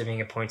close to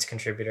being a points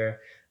contributor.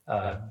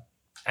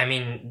 I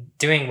mean,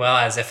 doing well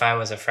as if I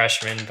was a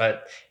freshman,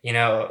 but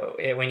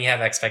when you have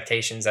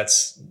expectations,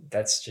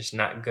 that's just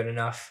not good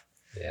enough.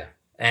 Yeah.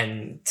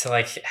 And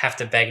to have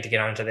to beg to get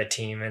onto the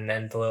team and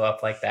then blow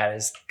up like that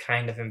is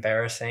kind of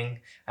embarrassing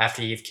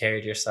after you've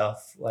carried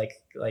yourself like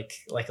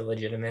a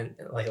legitimate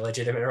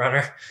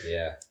runner.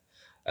 Yeah.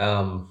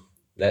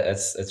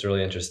 That's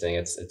really interesting.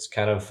 It's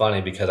kind of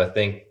funny because I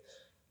think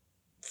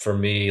for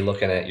me,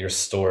 looking at your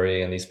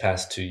story in these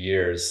past 2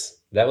 years,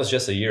 that was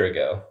just a year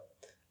ago.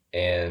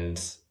 And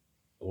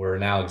we're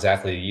now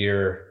exactly a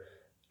year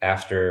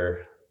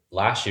after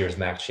last year's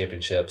MAC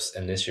championships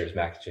and this year's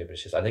MAC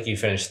championships. I think you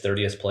finished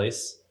 30th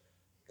place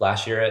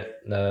last year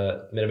at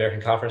the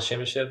Mid-American Conference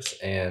Championships.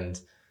 And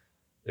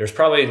there's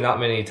probably not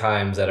many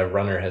times that a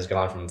runner has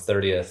gone from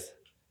 30th,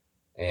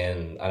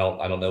 and I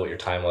don't know what your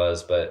time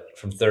was, but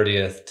from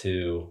 30th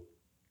to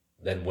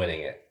then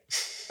winning it.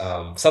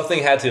 Something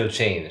had to have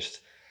changed.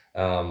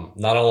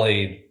 Not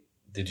only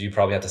did you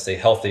probably have to stay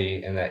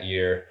healthy in that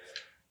year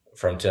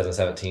from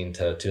 2017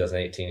 to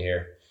 2018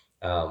 here,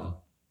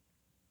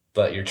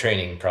 but your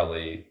training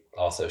probably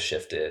also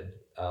shifted.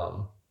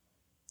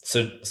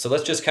 So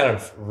let's just kind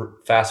of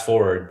fast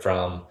forward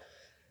from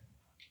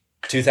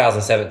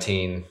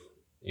 2017,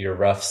 your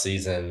rough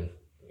season,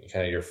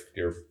 kind of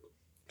your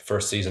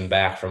first season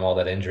back from all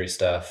that injury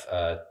stuff,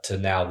 to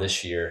now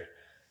this year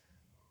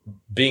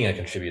being a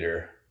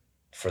contributor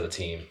for the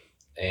team.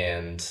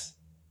 And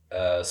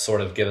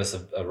sort of give us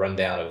a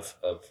rundown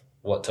of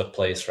what took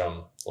place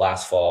from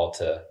last fall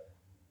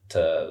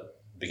to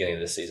beginning of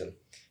this season.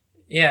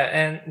 Yeah,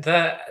 and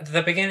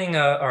the beginning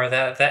of, or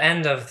the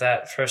end of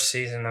that first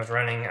season of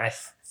running,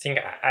 think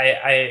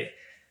I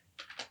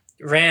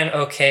ran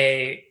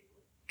okay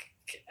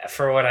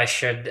for what I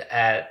should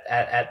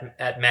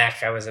at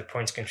MAC. I was a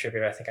points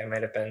contributor. I think I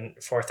might have been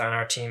fourth on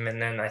our team,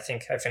 and then I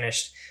think I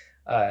finished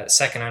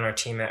second on our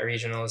team at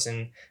regionals.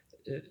 And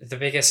the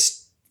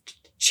biggest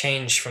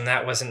change from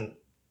that wasn't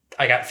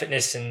I got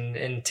fitness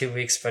in 2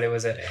 weeks, but it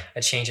was a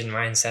change in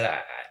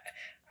mindset.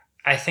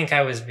 I think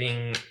I was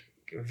being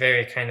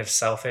very kind of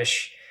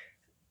selfish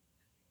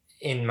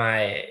in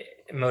my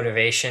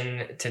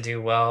motivation to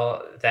do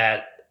well,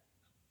 that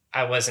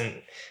I was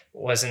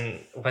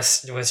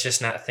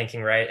just not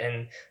thinking right.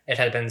 And it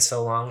had been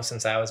so long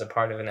since I was a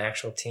part of an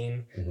actual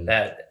team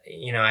that,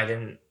 I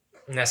didn't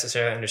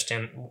necessarily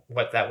understand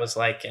what that was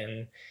like.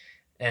 And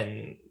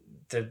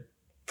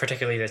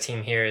particularly the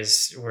team here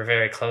we're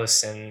very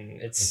close,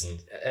 and it's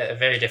a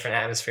very different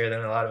atmosphere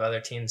than a lot of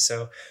other teams.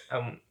 So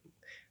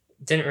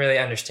didn't really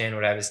understand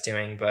what I was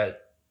doing.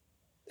 But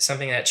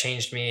something that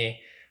changed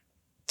me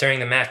during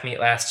the MAC meet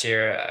last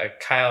year,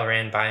 Kyle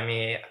ran by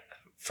me.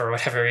 For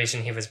whatever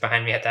reason, he was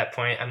behind me at that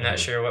point. I'm not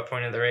sure what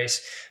point of the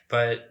race,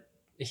 but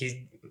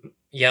he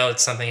yelled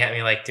something at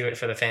me like, "Do it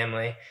for the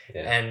family."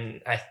 Yeah.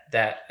 And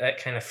that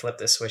kind of flipped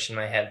the switch in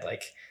my head.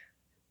 Like,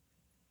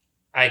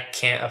 I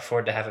can't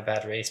afford to have a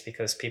bad race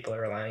because people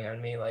are relying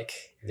on me. Like,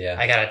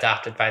 I got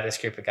adopted by this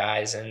group of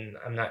guys, and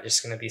I'm not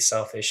just going to be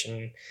selfish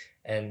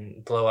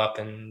and blow up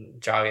and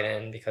jog it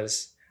in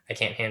because I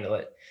can't handle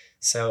it.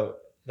 So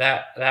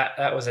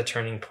that was a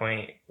turning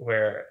point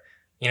where,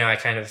 I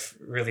kind of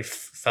really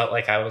felt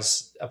like I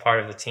was a part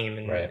of the team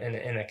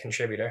and a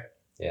contributor.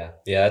 Yeah.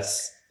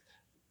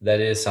 That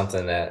is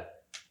something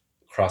that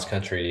cross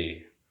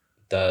country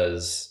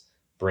does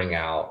bring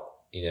out.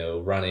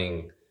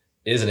 Running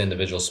is an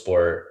individual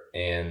sport,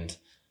 and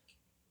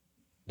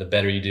the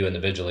better you do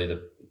individually,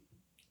 the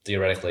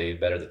theoretically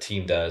better the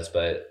team does.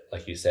 But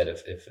like you said,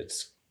 if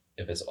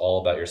it's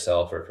all about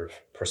yourself, or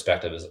if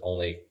perspective is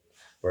only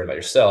worried about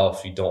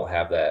yourself, you don't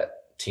have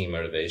that team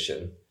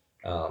motivation.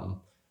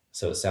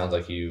 So it sounds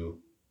like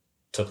you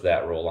took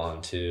that role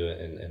on too,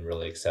 and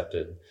really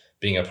accepted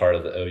being a part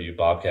of the OU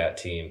Bobcat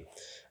team,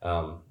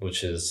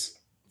 which is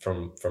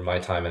from my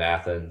time in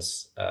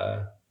Athens,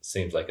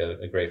 seems like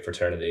a great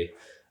fraternity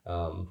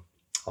on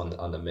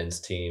the men's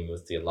team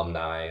with the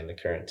alumni and the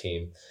current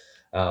team.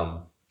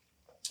 So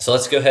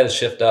let's go ahead and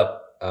shift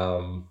up.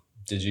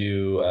 Did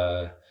you,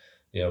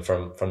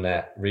 from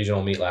that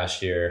regional meet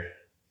last year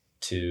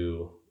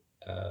to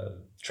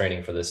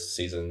training for this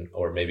season,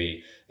 or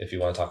maybe if you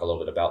want to talk a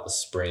little bit about the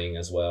spring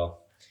as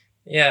well?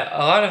 Yeah,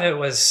 a lot of it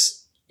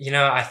was,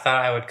 I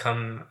thought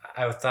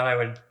I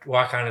would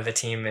walk onto the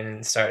team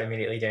and start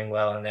immediately doing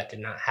well, and that did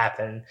not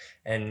happen.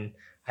 And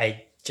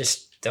I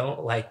just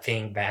don't like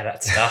being bad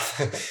at stuff.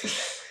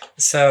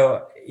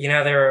 So,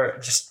 there were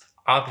just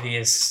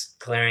obvious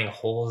glaring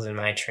holes in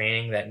my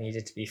training that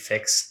needed to be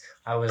fixed.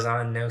 I was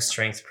on no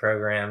strength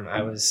program.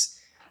 I was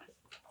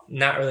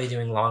not really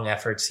doing long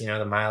efforts.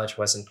 The mileage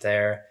wasn't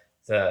there.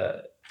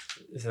 The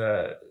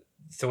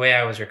way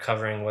I was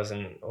recovering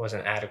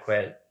wasn't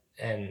adequate,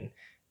 and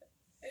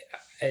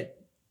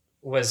it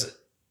was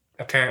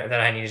apparent that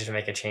I needed to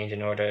make a change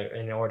in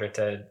order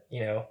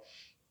to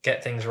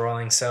get things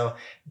rolling. So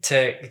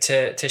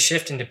to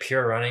shift into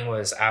pure running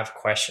was out of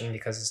question,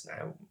 because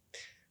I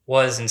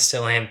was and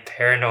still am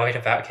paranoid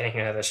about getting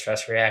another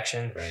stress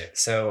reaction. Right.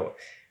 So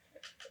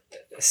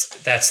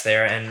that's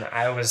there, and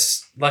I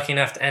was lucky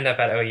enough to end up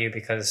at OU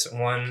because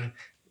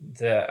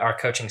our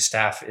coaching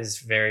staff is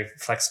very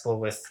flexible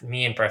with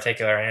me in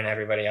particular, and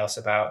everybody else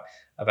about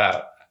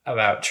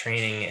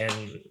training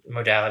and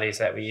modalities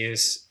that we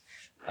use,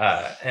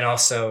 and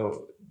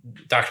also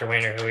Dr.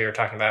 Weiner, who we were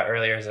talking about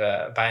earlier, is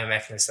a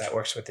biomechanist that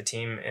works with the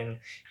team, and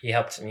he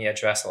helped me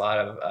address a lot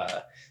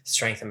of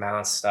strength and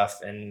balance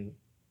stuff and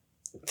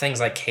things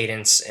like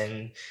cadence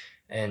and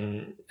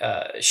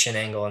shin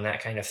angle and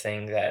that kind of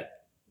thing.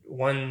 That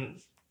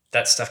one,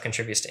 that stuff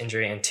contributes to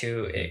injury, and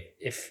two,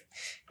 if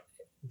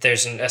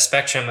there's a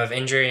spectrum of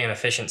injury and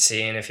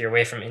efficiency, and if you're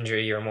away from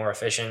injury, you're more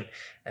efficient.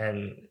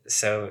 And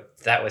so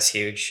that was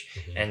huge.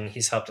 And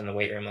he's helped in the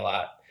weight room a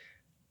lot.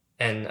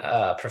 And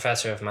a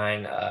professor of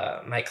mine,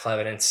 Mike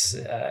Clevidence,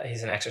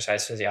 he's an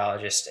exercise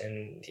physiologist,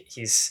 and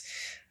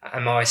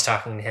I'm always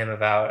talking to him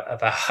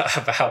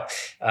about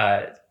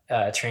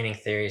training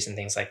theories and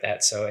things like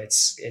that. So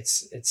it's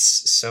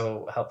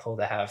so helpful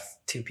to have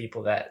two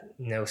people that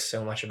know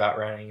so much about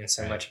running and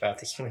so much about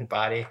the human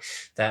body,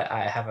 that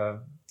I have a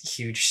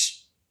huge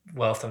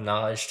wealth of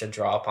knowledge to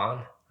draw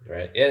upon.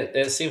 Right.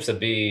 It seems to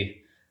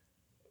be,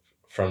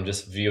 from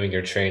just viewing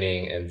your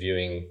training and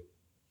viewing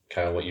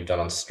kind of what you've done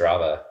on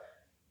Strava,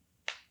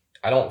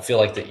 I don't feel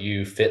like that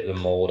you fit the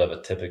mold of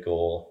a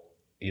typical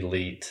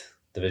elite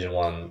Division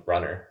I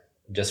runner.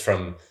 Just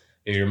from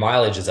your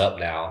mileage is up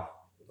now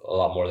a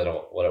lot more than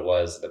what it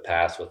was in the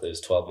past with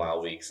those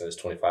 12-mile weeks and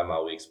those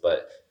 25-mile weeks,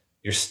 but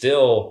you're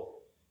still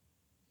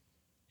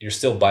you're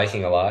still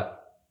biking a lot,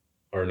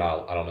 or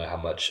not. I don't know how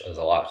much is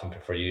a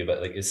lot for you,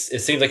 but like it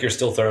seems like you're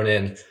still throwing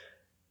in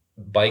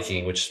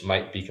biking, which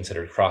might be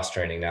considered cross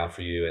training now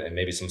for you, and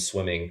maybe some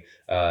swimming.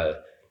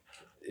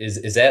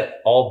 Is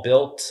that all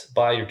built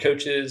by your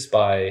coaches,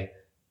 by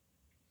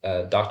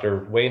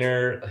Dr.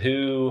 Wayner?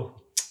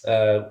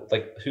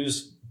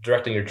 Who's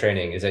directing your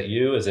training? Is that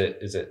you? Is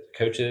it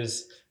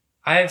coaches?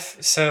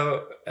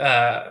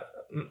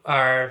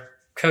 Our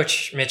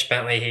coach Mitch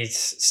Bentley, he's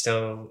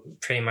still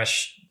pretty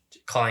much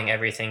calling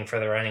everything for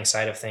the running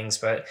side of things,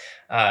 but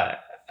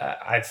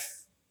I've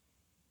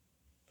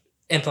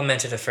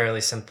implemented a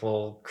fairly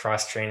simple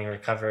cross training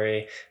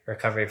recovery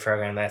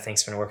program that I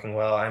think's been working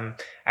well. I'm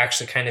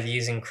actually kind of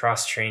using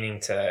cross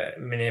training to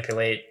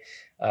manipulate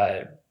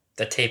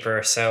the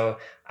taper. So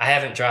I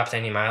haven't dropped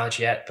any mileage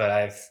yet, but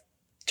I've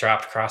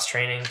dropped cross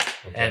training.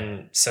 Okay.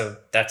 And so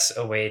that's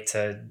a way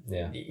to,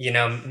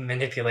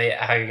 manipulate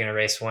how you're going to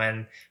race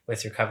when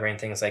with recovery and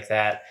things like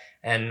that.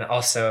 And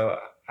also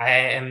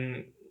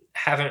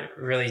haven't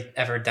really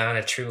ever done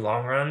a true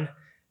long run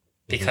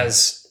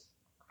because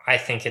I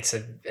think it's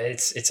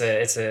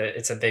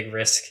a big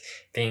risk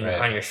being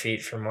on your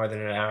feet for more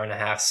than an hour and a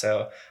half.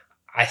 So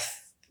I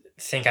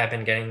think I've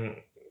been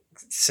getting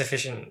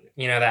sufficient,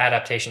 the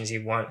adaptations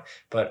you want,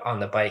 but on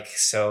the bike.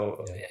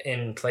 So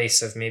in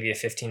place of maybe a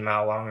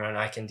 15-mile long run,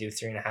 I can do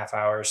 3.5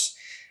 hours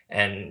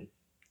and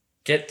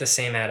get the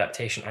same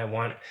adaptation I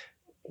want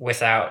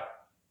without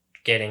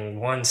getting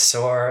 1,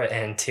 sore,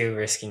 and 2,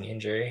 risking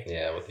injury.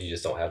 Yeah, you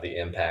just don't have the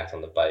impact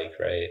on the bike,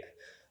 right?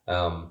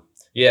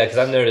 Yeah, because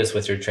I've noticed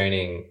with your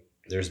training,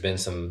 there's been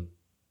some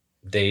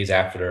days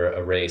after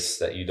a race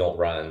that you don't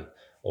run,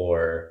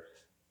 or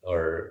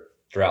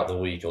throughout the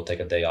week you'll take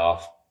a day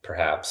off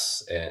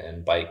perhaps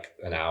and bike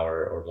an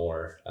hour or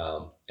more.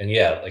 And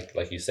yeah,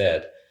 like you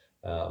said,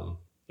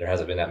 there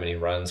hasn't been that many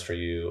runs for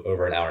you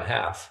over an hour and a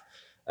half.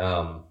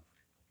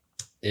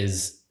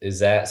 Is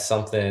that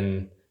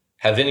something?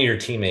 Have any of your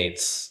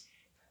teammates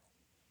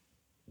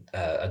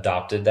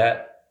adopted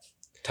that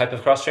type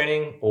of cross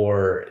training,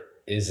 or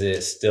is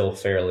it still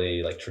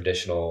fairly like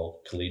traditional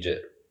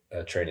collegiate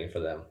training for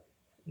them?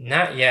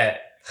 Not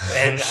yet.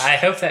 And I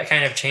hope that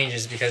kind of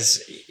changes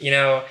because,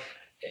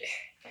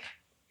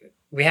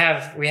 we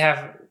have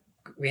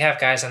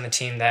guys on the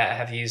team that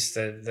have used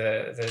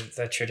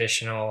the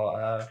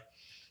traditional,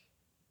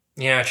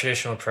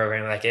 traditional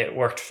program. Like it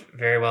worked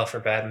very well for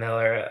Brad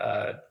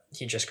Miller.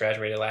 He just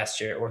graduated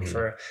last year. It worked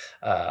for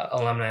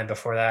alumni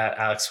before that,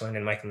 Alex Wynn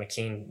and Michael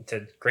McKean,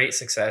 to great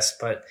success.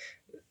 But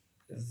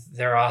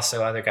there are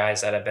also other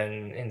guys that have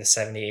been in the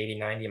 70, 80,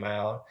 90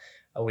 mile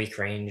a week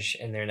range,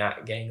 and they're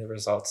not getting the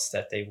results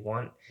that they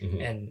want.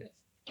 And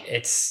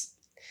it's,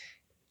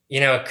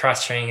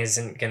 cross training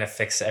isn't going to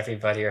fix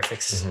everybody or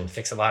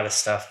fix a lot of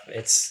stuff.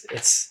 It's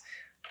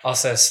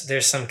also,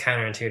 there's some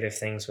counterintuitive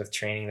things with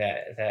training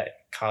that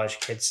college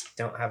kids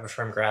don't have a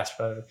firm grasp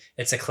of.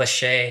 It's a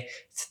cliche.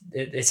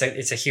 It's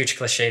a huge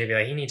cliche to be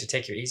like, you need to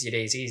take your easy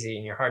days easy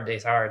and your hard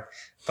days hard,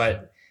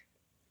 but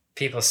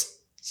people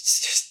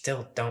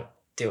still don't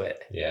do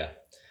it. Yeah.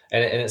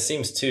 And it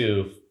seems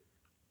too,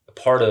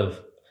 part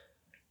of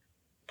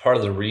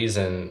the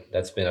reason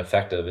that's been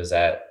effective is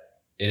that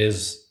it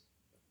is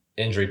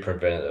injury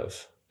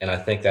preventative. And I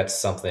think that's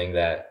something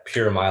that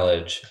pure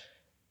mileage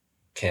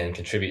can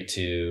contribute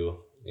to,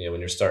 when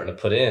you're starting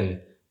to put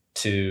in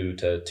 2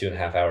 to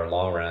 2.5 hour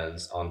long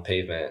runs on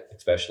pavement,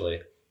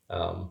 especially,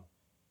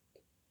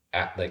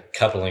 like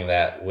coupling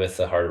that with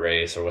a hard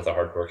race or with a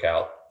hard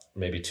workout,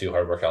 maybe 2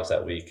 hard workouts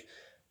that week,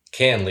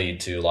 can lead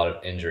to a lot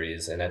of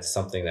injuries. And that's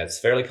something that's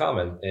fairly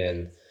common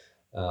in,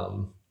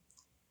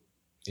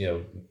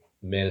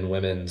 men and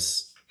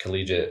women's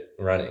collegiate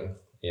running.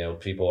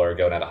 People are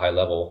going at a high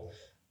level,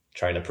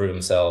 trying to prove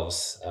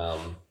themselves,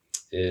 and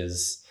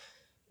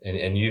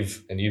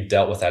you've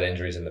dealt with that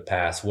injuries in the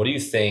past. What do you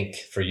think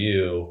for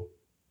you,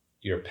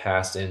 your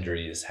past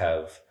injuries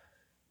have,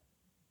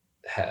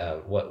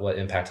 what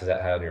impact has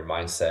that had on your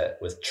mindset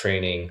with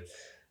training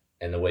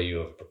and the way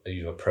you've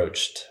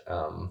approached,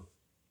 and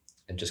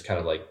just kind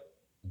of like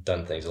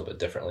done things a little bit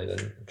differently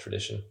than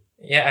tradition?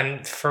 Yeah,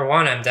 and for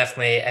one, I'm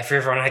definitely, every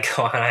run I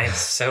go on, I'm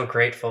so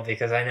grateful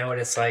because I know what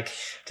it's like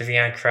to be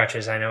on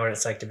crutches. I know what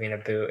it's like to be in a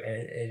boot, and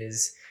it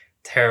is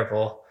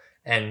terrible.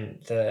 And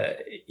the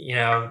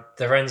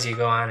runs you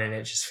go on and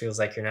it just feels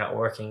like you're not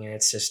working and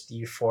it's just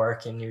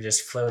euphoric and you're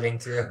just floating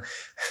through,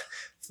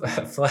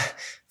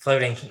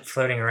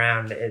 floating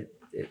around.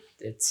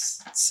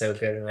 It's so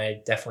good. And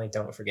I definitely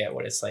don't forget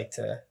what it's like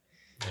to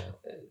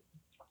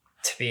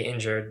be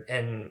injured.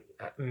 And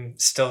I'm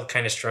still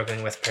kind of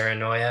struggling with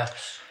paranoia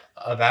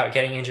about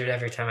getting injured.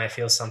 Every time I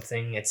feel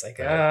something, it's like,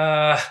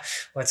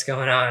 what's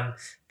going on?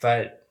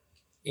 But,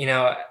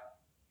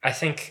 I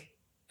think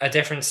a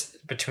difference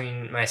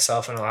between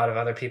myself and a lot of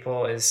other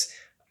people is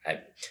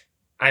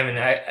I'm an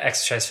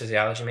exercise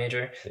physiology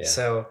major. Yeah.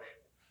 So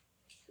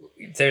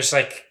there's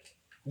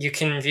you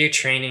can view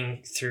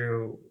training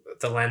through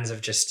the lens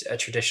of just a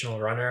traditional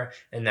runner.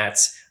 And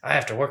that's, I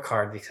have to work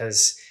hard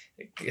because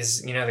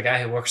because the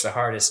guy who works the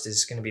hardest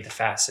is going to be the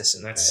fastest,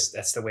 and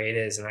that's the way it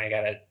is. And I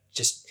gotta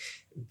just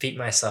beat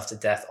myself to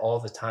death all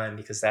the time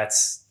because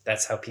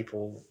that's how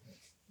people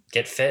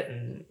get fit.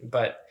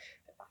 But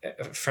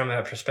from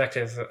a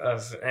perspective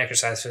of an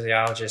exercise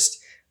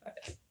physiologist,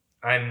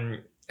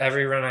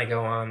 every run I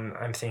go on,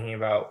 I'm thinking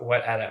about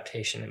what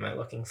adaptation am I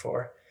looking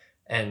for,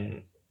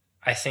 and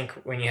I think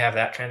when you have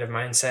that kind of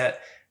mindset,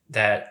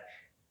 that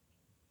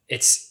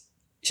it's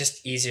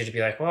just easier to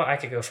be like, well, I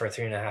could go for a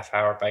 3.5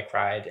 hour bike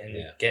ride and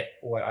get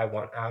what I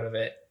want out of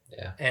it,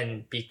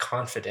 and be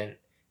confident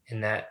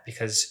in that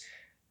because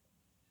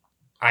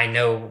I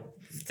know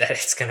that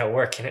it's going to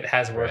work and it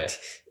has worked. Right.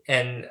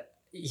 And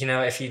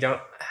if you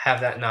don't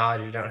have that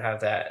knowledge, you don't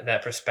have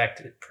that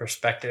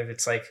perspective,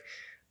 it's like,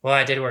 well,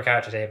 I did work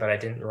out today, but I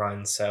didn't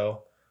run.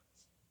 So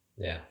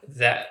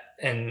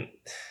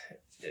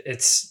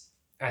it's,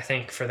 I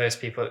think for those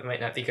people, it might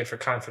not be good for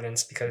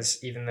confidence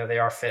because even though they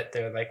are fit,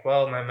 they're like,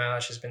 well, my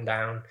mileage has been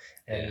down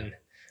and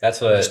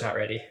that's what I'm just not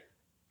ready.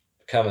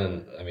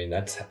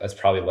 That's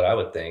probably what I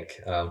would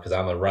think. Cause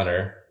I'm a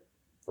runner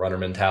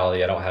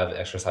mentality. I don't have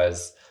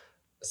exercise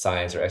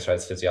science or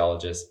exercise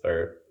physiologist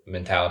or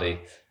mentality.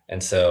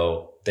 And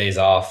so days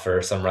off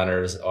for some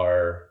runners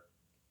are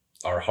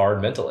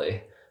hard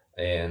mentally,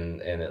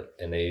 and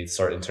they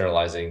start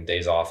internalizing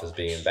days off as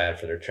being bad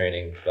for their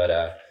training.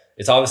 But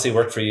it's obviously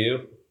worked for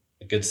you.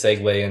 A good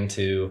segue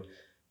into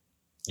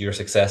your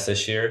success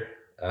this year.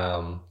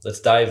 Let's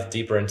dive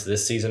deeper into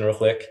this season real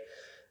quick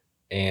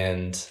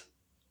and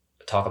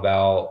talk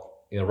about,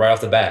 right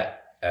off the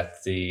bat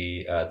at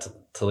the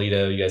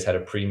Toledo, you guys had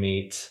a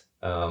pre-meet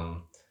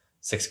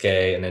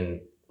 6K, and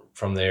then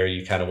from there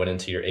you kind of went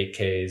into your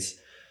 8Ks.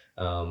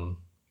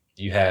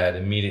 You had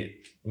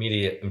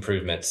immediate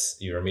improvements.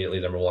 You were immediately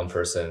number one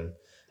person,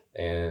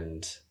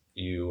 and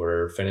you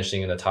were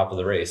finishing in the top of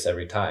the race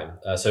every time.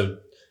 So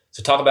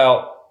talk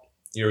about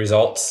your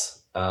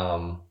results,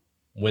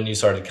 when you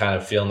started kind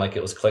of feeling like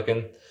it was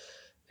clicking,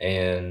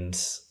 and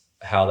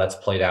how that's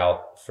played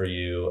out for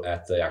you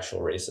at the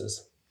actual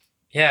races.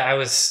 Yeah, I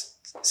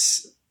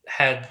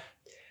had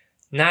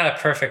not a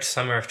perfect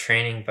summer of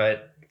training,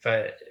 but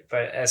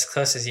as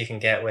close as you can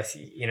get with,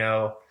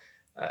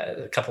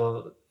 a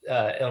couple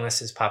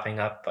illnesses popping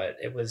up, but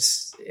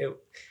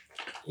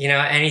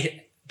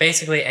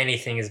basically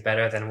anything is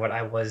better than what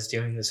I was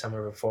doing the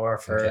summer before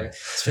for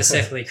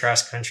specifically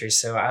cross country.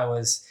 So I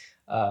was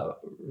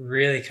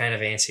really kind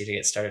of antsy to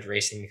get started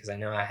racing because I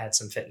know I had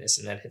some fitness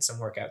and I'd hit some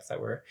workouts that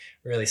were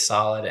really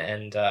solid,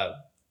 and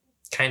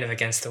kind of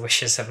against the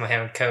wishes of my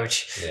own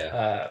coach.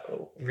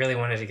 Really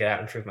wanted to get out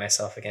and prove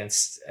myself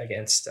against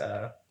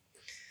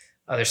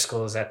other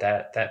schools at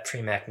that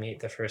pre-MAC meet,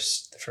 the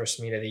first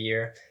meet of the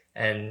year,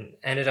 and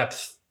ended up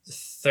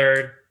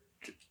third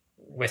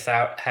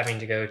without having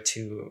to go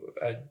to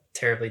a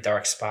terribly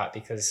dark spot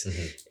because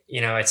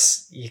you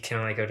can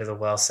only go to the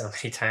well so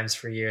many times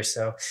per year.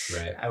 So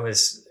we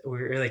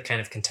were really kind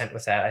of content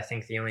with that. I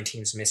think the only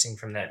teams missing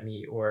from that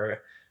meet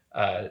were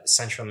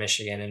Central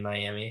Michigan and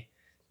Miami.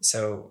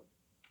 So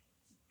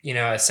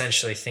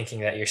essentially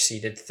thinking that you're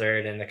seeded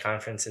third in the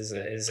conference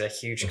is a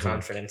huge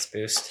confidence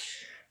boost.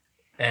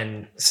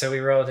 And so we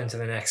rolled into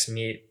the next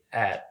meet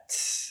at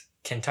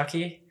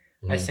Kentucky,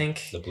 I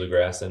think, the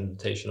Bluegrass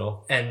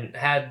Invitational, and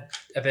had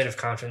a bit of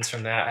confidence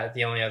from that.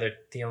 The only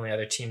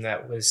other team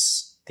that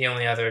was the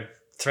only other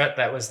threat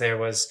that was there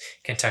was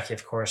Kentucky,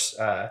 of course.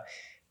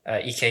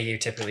 EKU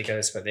typically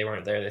goes, but they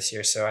weren't there this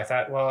year. So I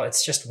thought, well,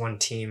 it's just one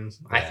team.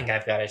 Yeah. I think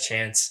I've got a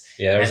chance.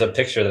 Yeah, there's a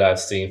picture that I've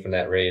seen from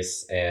that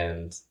race,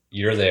 and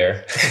you're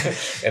there.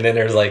 And then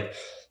there's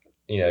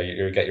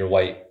you got your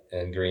white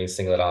and green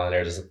singlet on, and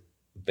there's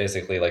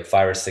basically like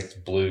 5 or 6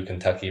 blue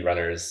Kentucky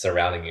runners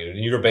surrounding you, and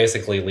you were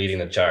basically leading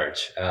the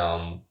charge.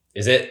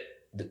 Is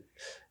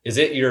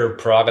it your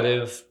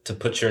prerogative to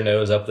put your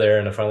nose up there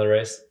in the front of the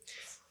race?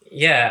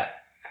 Yeah,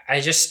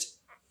 I just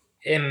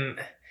am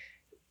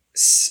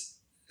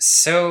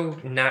so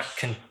not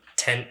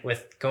content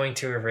with going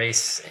to a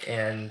race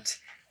and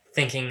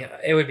thinking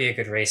it would be a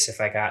good race if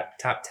I got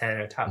top 10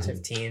 or top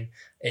 15.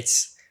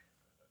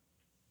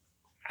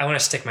 I want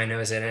to stick my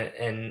nose in it,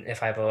 and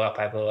if I blow up,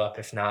 I blow up.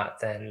 If not,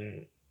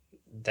 then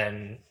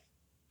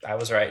I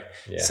was right.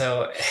 Yeah.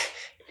 So,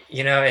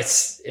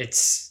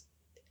 it's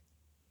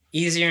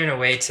easier in a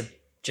way to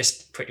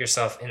just put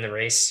yourself in the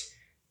race,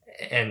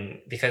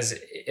 and because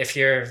if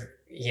you're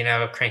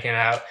cranking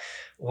out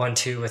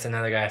 1-2 with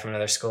another guy from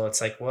another school,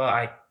 it's like, well,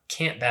 I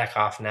can't back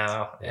off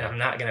now, and I'm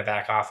not going to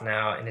back off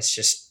now, and it's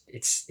just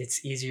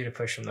it's easier to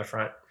push from the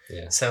front.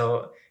 Yeah.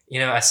 So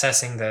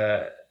assessing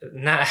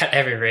not at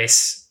every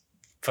race,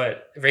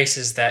 but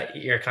races that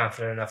you're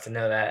confident enough to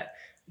know that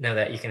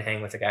you can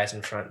hang with the guys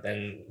in front,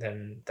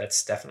 then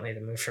that's definitely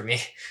the move for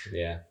me.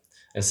 Yeah.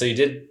 And so you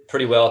did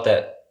pretty well at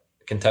that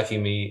Kentucky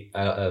meet.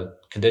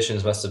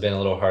 Conditions must have been a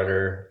little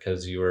harder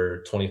because you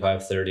were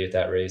 25-30 at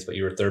that race, but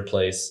you were third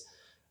place.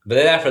 But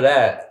then after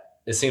that,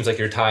 it seems like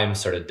your time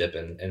started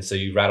dipping. And so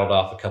you rattled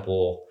off a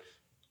couple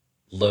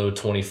low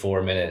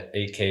 24-minute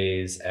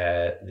 8Ks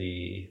at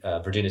the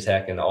Virginia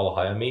Tech and the All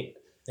Ohio meet.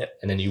 Yep.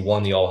 And then you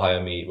won the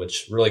All-Ohio meet,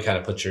 which really kind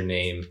of puts your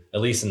name,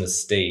 at least in the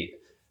state,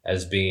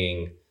 as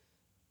being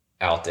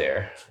out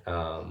there.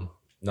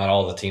 Not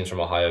all the teams from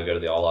Ohio go to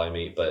the All-Ohio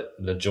meet, but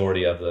the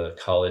majority of the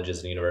colleges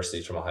and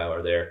universities from Ohio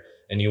are there.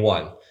 And you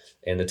won.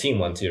 And the team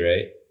won too,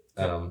 right?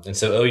 And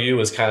so OU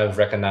was kind of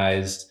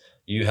recognized.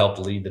 You helped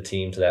lead the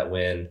team to that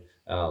win.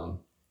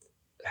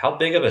 How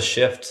big of a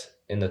shift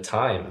in the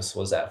times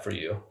was that for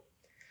you?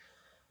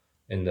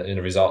 In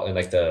the result, in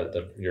like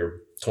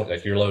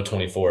your low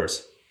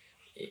 24s.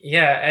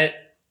 Yeah,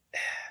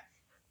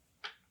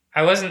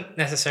 I wasn't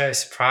necessarily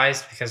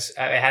surprised because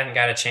I hadn't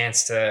got a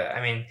chance to.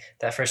 I mean,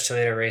 that first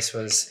Toledo race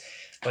was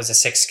a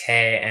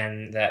 6K,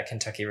 and that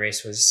Kentucky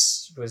race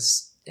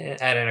was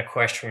at an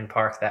equestrian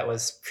park that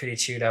was pretty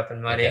chewed up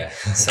and muddy. Okay.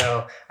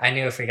 So I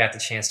knew if we got the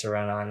chance to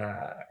run on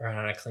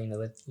a clean,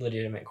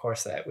 legitimate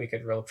course that we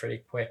could roll pretty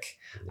quick.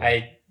 Yeah.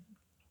 I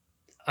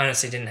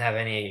honestly didn't have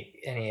any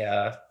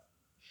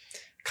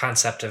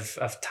concept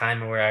of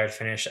time where I would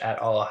finish at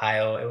All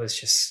Ohio. It was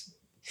just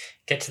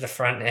get to the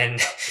front and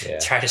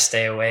try to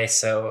stay away.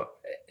 So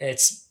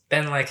it's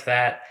been like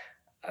that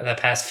the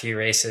past few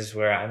races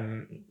where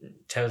I'm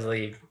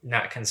totally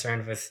not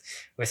concerned with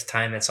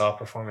time. It's all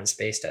performance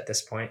based at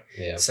this point.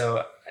 Yeah.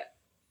 So,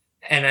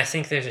 and I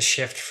think there's a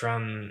shift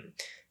from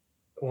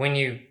when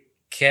you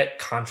get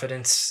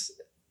confidence.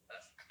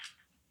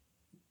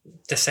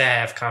 To say I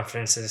have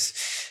confidence is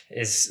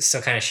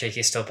still kind of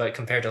shaky still, but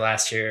compared to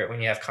last year,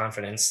 when you have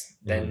confidence,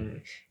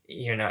 then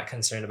you're not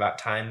concerned about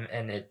time,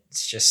 and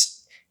it's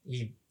just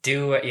you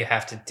do what you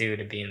have to do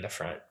to be in the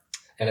front,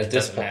 and it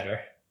doesn't matter.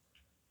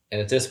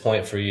 And at this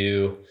point for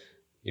you,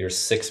 you're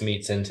 6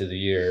 meets into the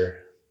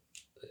year.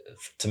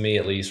 To me,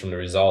 at least from the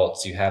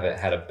results, you haven't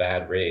had a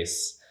bad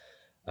race.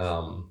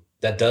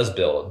 That does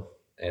build,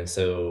 and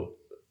so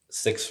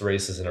 6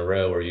 races in a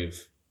row where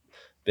you've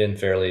been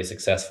fairly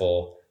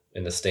successful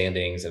in the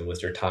standings and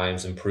with your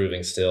times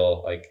improving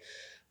still, like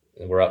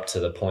we're up to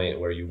the point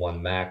where you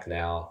won MAC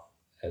now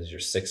as your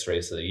 6th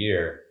race of the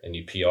year and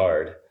you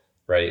PR'd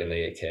right in the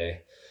 8K.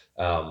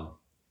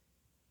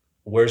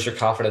 Where's your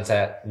confidence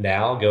at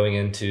now going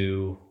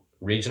into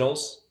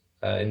regionals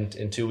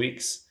in 2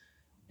 weeks?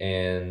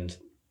 And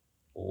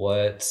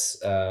what's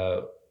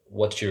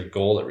your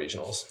goal at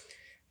regionals?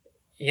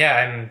 Yeah,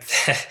 I'm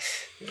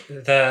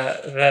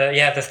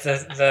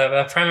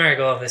the primary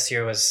goal of this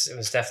year was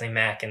definitely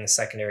MAC, and the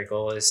secondary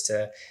goal is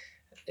to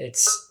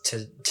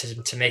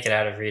make it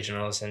out of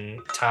regionals, and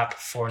top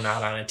 4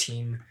 not on a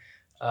team,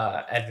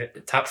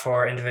 top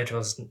 4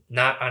 individuals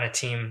not on a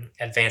team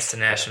advance to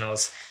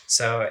nationals.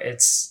 So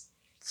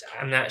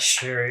I'm not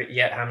sure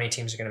yet how many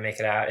teams are going to make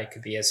it out. It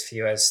could be as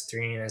few as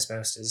 3 and as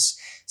most as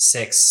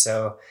 6.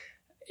 So,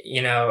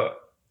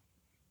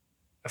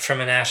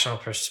 from a national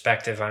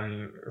perspective,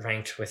 I'm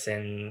ranked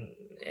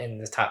in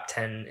the top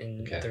 10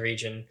 in the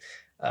region,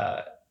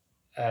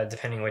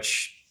 depending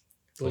which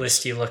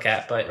list you look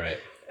at. But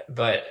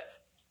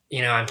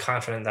I'm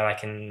confident that I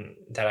can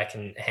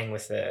hang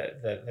with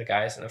the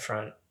guys in the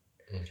front.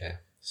 Okay,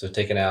 so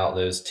taking out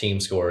those team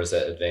scores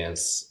that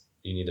advance,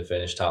 you need to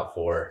finish top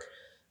 4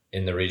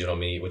 in the regional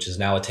meet, which is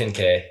now a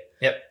 10K.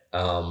 Yep.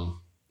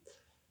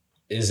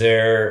 Is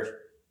there?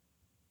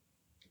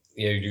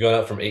 You're going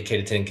up from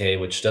 8K to 10K,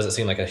 which doesn't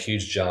seem like a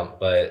huge jump,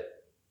 but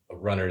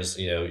runners,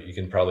 you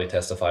can probably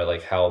testify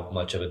like how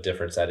much of a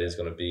difference that is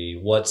going to be.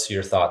 What's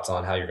your thoughts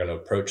on how you're going to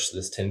approach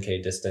this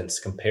 10K distance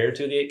compared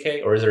to the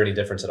 8K, or is there any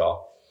difference at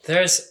all?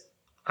 There's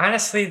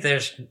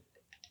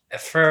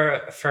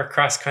for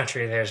cross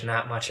country, there's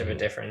not much of a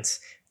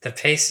difference. The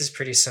pace is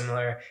pretty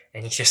similar,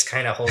 and you just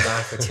kind of hold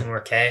on for 2 more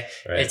K.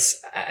 Right.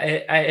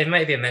 It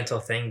might be a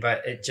mental thing,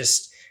 but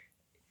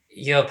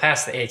you'll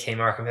pass the 8K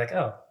mark and be like,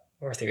 oh,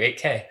 we're through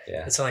 8K.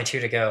 Yeah. It's only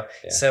 2 to go.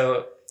 Yeah.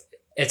 So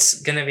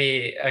it's going to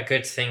be a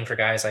good thing for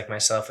guys like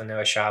myself and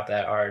Noah Schaub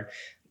that are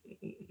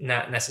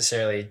not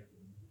necessarily,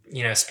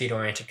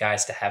 speed-oriented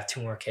guys to have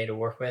 2 more K to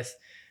work with.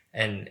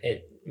 And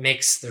it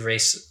makes the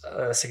race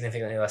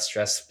significantly less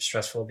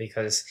stressful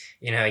because,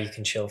 you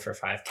can chill for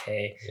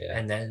 5K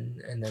and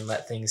then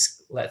let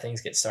things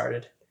get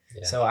started.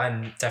 Yeah. So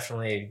I'm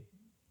definitely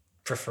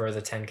prefer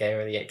the 10K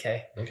or the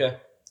 8K. Okay.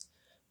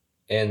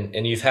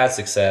 And you've had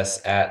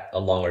success at a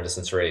longer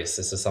distance race.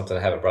 This is something I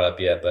haven't brought up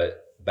yet,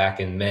 but back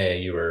in May,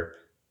 you were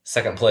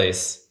 2nd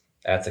place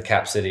at the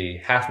Cap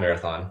City Half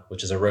Marathon,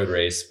 which is a road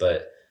race,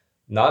 but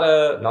not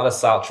a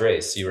slouch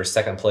race. You were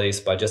 2nd place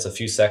by just a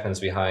few seconds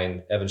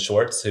behind Evan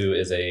Schwartz, who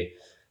is a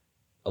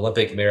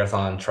Olympic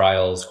marathon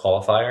trials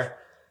qualifier.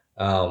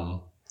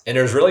 And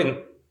there's really,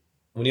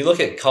 when you look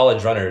at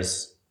college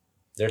runners,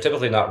 they're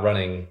typically not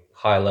running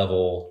high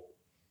level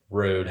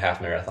road half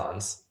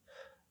marathons.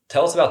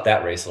 Tell us about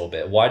that race a little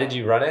bit. Why did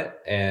you run it,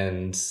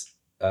 and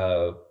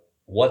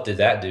what did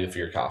that do for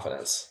your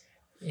confidence?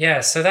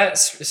 Yeah,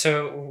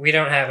 so we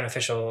don't have an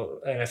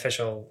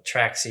official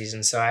track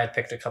season. So I had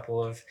picked a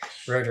couple of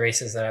road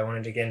races that I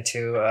wanted to get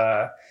into.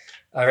 A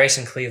race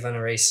in Cleveland,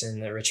 a race in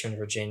Richmond,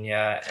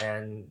 Virginia,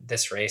 and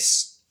this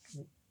race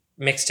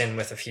mixed in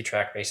with a few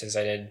track races.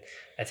 I did,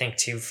 I think,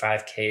 2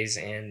 5Ks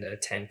and a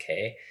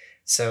 10K.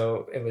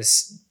 So it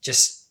was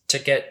just to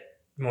get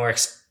more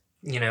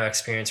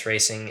experience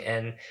racing,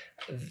 and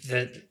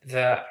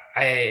the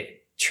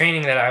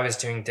training that I was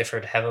doing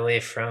differed heavily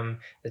from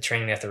the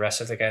training that the rest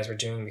of the guys were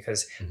doing,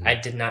 because I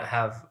did not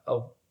have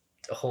a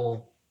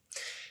whole,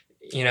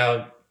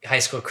 high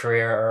school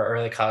career or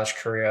early college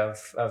career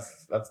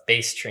of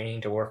base training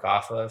to work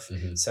off of.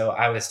 So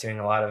I was doing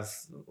a lot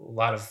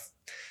of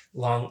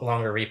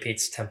longer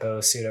repeats,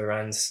 tempo, pseudo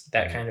runs,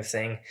 that kind of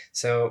thing.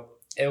 So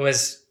it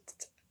was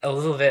a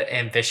little bit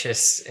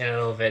ambitious and a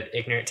little bit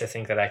ignorant to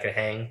think that I could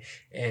hang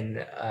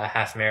in a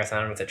half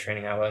marathon with the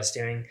training I was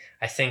doing.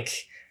 I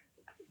think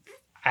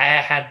I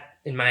had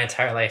in my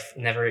entire life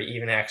never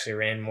even actually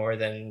ran more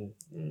than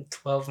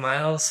 12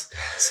 miles.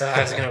 So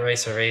I was going to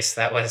race a race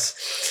that was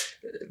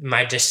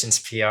my distance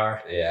PR.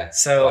 Yeah.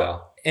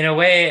 So in a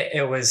way,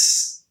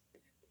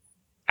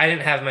 I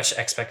didn't have much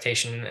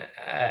expectation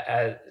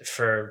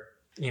for,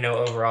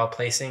 overall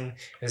placing,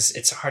 because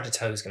it's hard to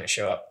tell who's going to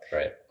show up.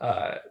 Right.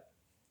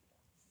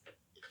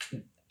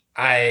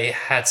 I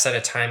had set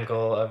a time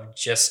goal of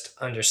just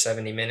under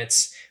 70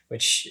 minutes,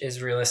 which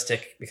is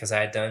realistic because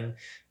I had done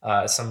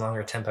some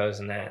longer tempos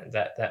in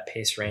that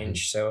pace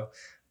range. So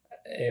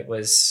it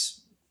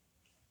was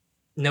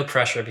no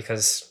pressure,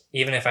 because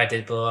even if I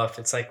did blow up,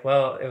 it's like,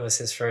 well, it was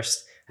his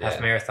first half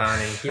marathon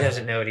and he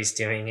doesn't know what he's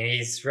doing. And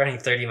he's running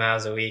 30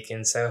 miles a week.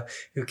 And so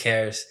who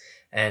cares?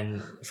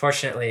 And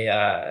fortunately,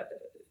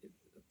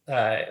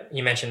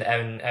 you mentioned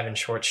Evan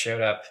Schwartz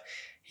showed up.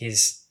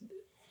 He's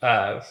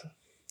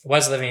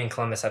was living in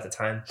Columbus at the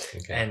time,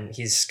 and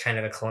he's kind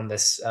of a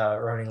Columbus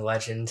running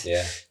legend.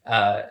 Yeah.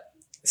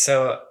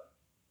 So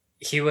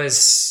he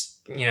was,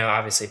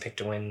 obviously picked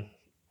to win.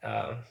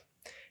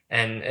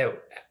 And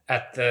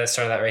at the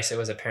start of that race, it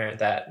was apparent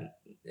that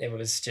it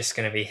was just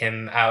going to be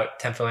him out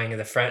tempoing in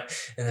the front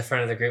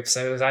of the group.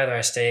 So it was either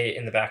I stay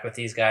in the back with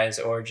these guys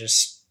or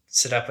just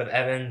sit up with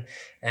Evan.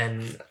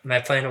 And my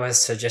plan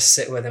was to just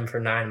sit with him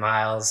for 9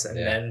 miles and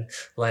then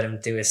let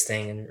him do his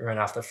thing and run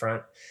off the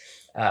front.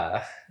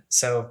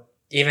 So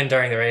even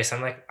during the race,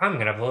 I'm like, I'm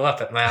going to blow up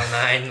at mile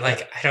 9.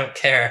 Like, I don't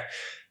care.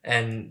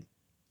 And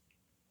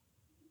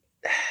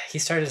he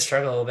started to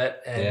struggle a little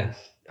bit. And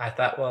I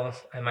thought, well,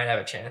 I might have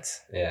a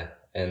chance. Yeah.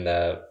 And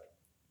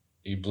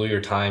you blew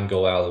your time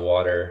goal out of the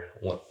water,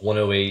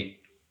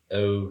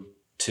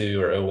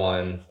 1:08:02 or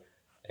 01.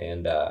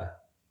 And I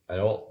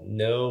don't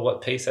know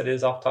what pace that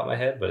is off the top of my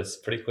head, but it's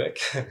pretty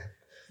quick.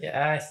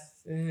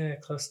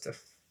 Close to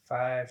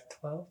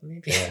 5:12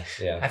 maybe.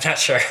 Yeah. I'm not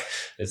sure.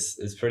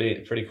 It's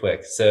pretty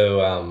quick.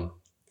 So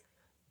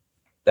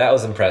that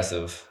was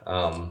impressive.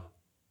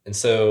 And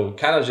so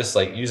kind of just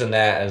like using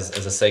that as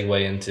a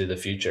segue into the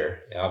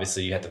future.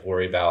 Obviously you have to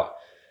worry about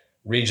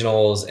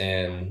regionals,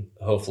 and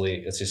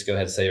hopefully, let's just go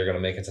ahead and say you're going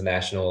to make it to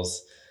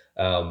nationals.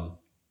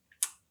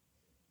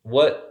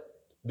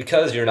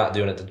 Because you're not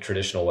doing it the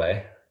traditional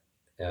way,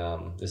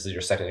 this is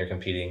your second year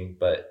competing,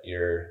 but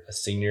you're a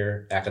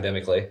senior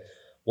academically.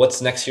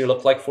 What's next year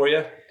look like for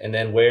you? And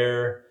then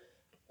where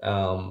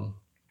do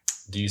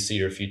you see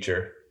your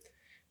future?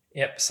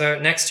 Yep. So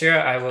next year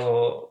I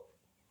will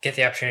get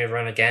the opportunity to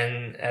run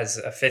again as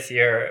a fifth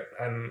year.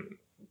 I'm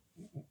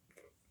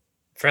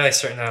fairly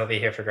certain that I'll be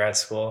here for grad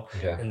school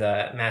in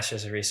the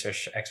Master's of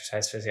Research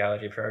Exercise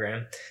Physiology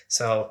program.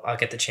 So I'll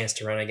get the chance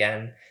to run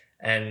again.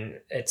 And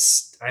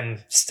I'm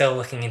still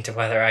looking into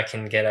whether I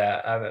can get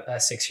a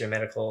 6-year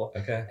medical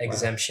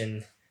exemption.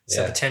 Wow.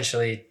 So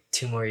potentially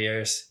 2 more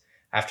years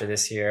after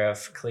this year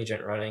of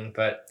collegiate running.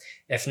 But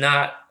if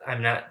not,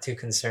 I'm not too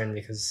concerned,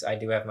 because I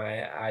do have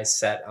my eyes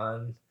set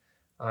on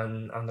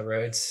the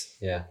roads.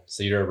 Yeah.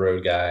 So you're a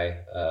road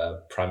guy,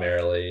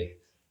 primarily.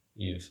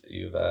 You've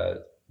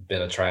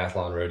been a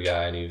triathlon road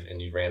guy,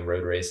 and you ran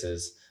road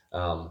races.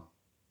 What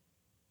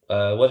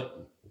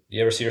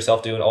you ever see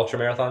yourself doing ultra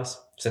marathons?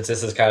 Since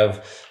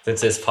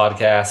this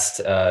podcast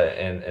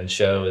and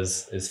show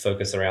is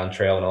focused around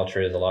trail and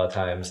ultras a lot of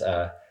times,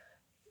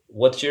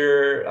 would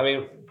you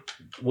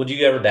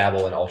ever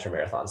dabble in ultra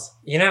marathons?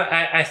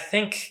 I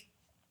think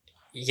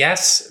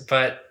yes,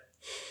 but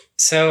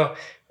so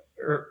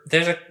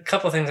there's a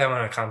couple of things I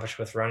want to accomplish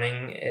with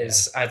running.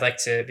 I'd like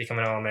to become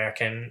an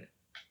All-American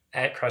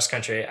at cross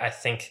country. I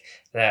think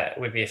that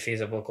would be a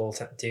feasible goal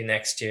to do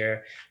next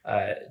year.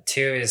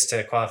 2 is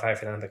to qualify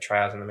for the Olympic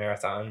trials in the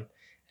marathon.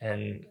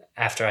 And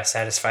after I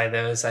satisfy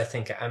those, I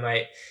think I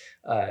might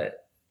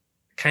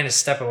kind of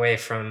step away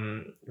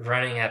from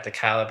running at the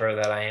caliber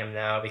that I am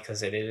now,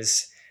 because it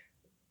is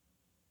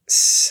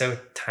so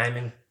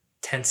time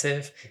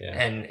intensive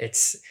and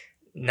it's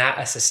not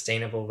a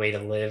sustainable way to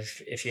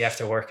live. If you have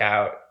to work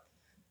out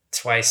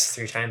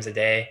 2-3 times a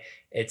day,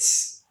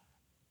 it's,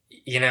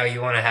 you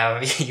want to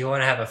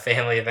have a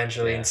family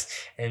eventually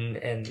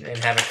and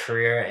have a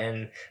career,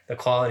 and the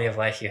quality of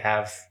life you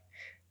have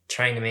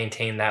trying to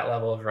maintain that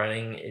level of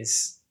running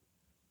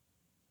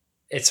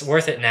it's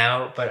worth it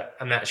now, but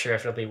I'm not sure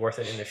if it'll be worth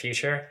it in the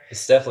future.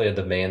 It's definitely a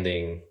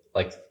demanding,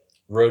 like,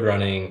 road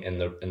running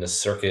and the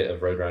circuit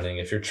of road running.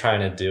 If you're trying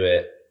to do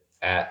it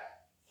at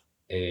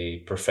a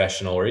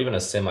professional or even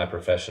a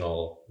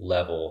semi-professional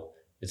level,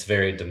 it's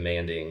very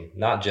demanding,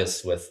 not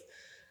just with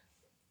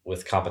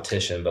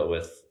competition, but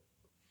with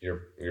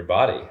your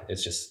body.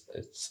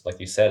 It's like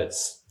you said,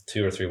 it's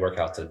 2 or 3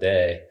 workouts a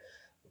day,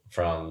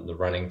 from the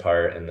running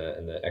part and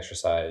the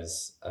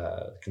exercise,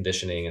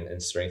 conditioning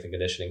and strength and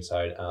conditioning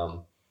side.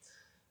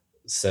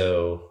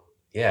 So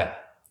yeah,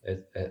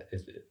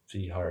 it'd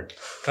be hard.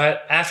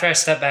 But after I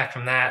step back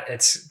from that,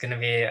 it's going to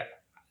be,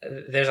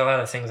 there's a lot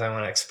of things I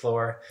want to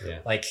explore. Yeah.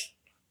 Like,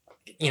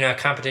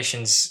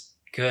 competition's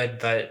good,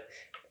 but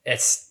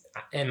it's,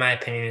 in my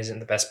opinion, isn't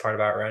the best part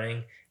about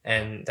running.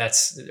 And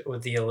that's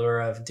what the allure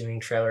of doing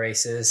trail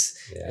races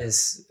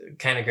is,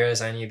 kind of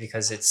grows on you,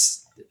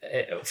 because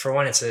for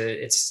one, it's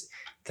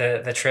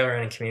the trail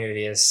running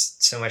community is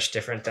so much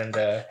different than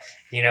the,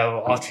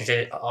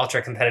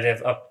 ultra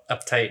competitive,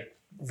 uptight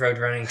road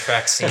running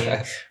track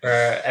scene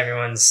where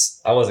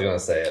everyone's, I wasn't going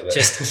to say it, but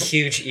just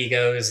huge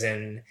egos,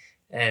 and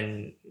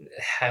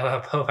I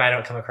hope I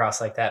don't come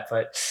across like that,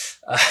 but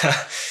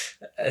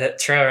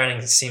trail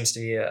running seems to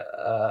be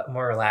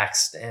more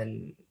relaxed,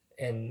 and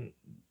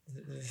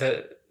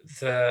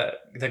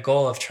the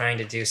goal of trying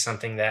to do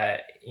something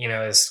that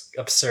is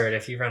absurd.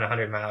 If you run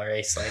 100-mile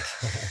race, like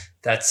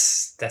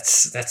that's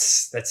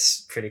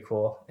pretty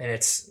cool, and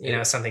it's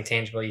something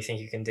tangible you think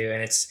you can do,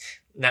 and it's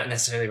not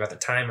necessarily about the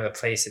time or the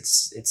place.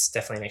 It's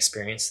definitely an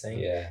experience thing.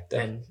 Yeah,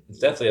 it's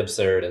definitely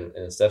absurd, and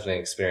it's definitely an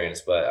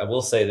experience. But I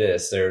will say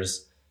this: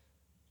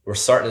 we're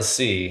starting to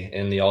see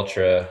in the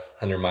ultra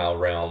 100-mile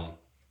realm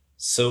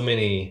so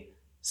many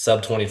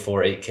sub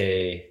 24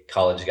 8K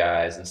college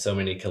guys and so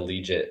many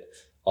collegiate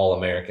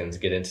All-Americans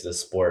get into the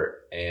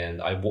sport.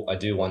 And I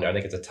do wonder, I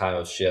think it's a time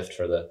of shift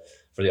for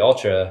the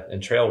ultra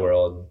and trail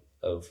world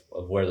of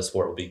where the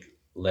sport will be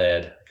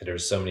led, because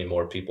there's so many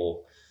more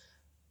people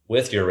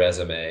with your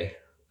resume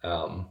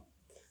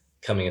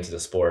coming into the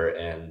sport.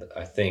 And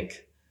I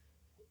think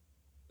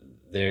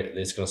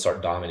it's going to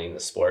start dominating the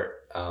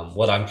sport.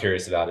 What I'm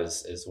curious about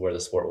is where the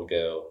sport will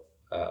go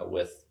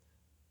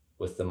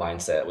with the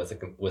mindset,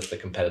 with the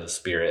competitive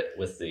spirit,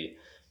 with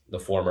the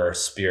former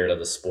spirit of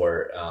the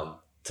sport.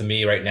 To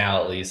me, right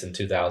now, at least in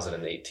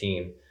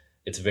 2018,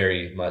 it's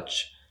very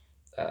much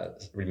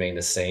remained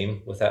the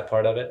same with that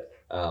part of it.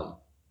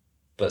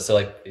 But so,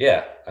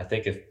 I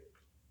think if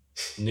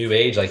new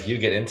age, like you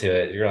get into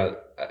it, you're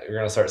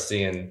gonna start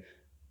seeing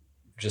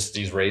just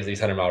these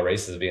 100-mile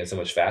races being so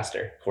much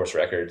faster, course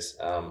records.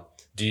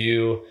 Do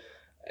you?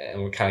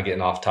 And we're kind of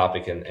getting off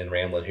topic and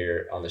rambling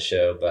here on the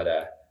show,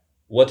 but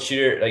what's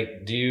your,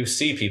 do you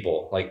see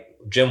people like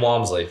Jim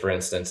Walmsley, for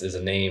instance, is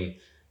a name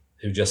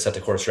who just set the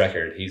course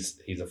record.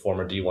 He's a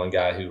former D1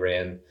 guy who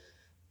ran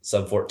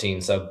sub 14,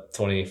 sub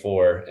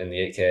 24 in the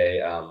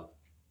 8K.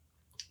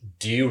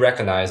 Do you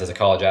recognize, as a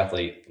college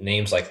athlete,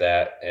 names like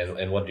that?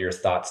 And what are your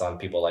thoughts on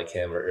people like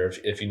him, or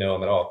if you know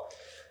him at all?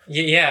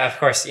 Yeah, of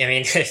course. I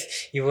mean,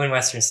 if you win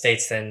Western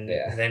States, then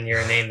you're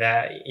a name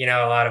that, a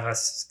lot of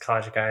us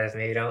college guys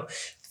maybe don't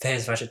pay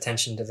as much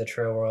attention to the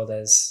trail world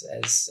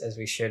as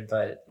we should.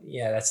 But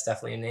yeah, that's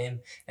definitely a name.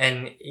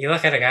 And you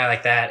look at a guy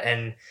like that,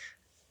 and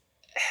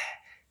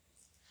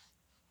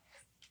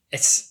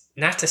it's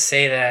not to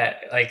say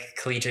that like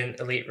collegiate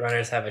elite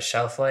runners have a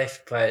shelf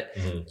life, but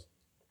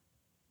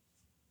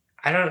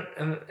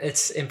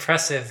it's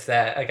impressive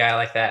that a guy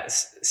like that,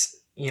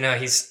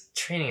 he's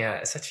training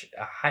at such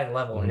a high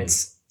level, and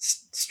it's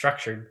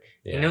structured.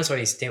 Yeah. He knows what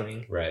he's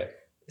doing. Right.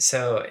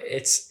 So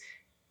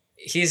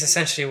he's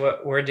essentially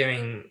what we're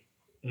doing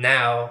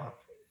now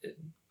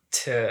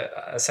to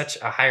such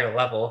a higher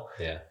level.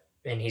 Yeah.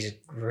 And he's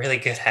really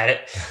good at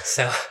it.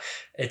 So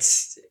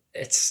it's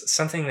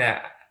something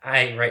that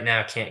I right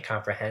now can't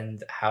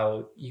comprehend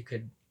how you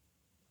could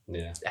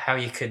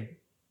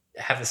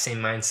have the same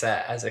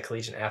mindset as a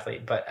collegiate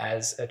athlete, but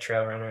as a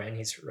trail runner, and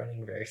he's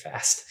running very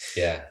fast.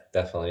 Yeah,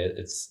 definitely.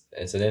 It's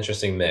an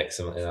interesting mix,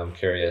 and I'm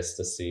curious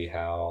to see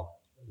how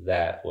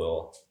that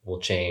will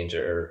change,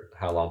 or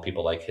how long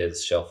people like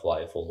his shelf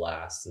life will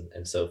last,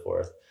 and so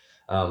forth.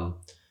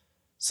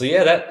 So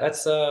yeah,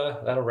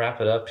 that'll wrap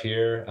it up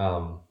here.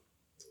 I'm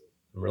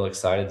really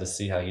excited to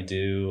see how you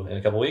do in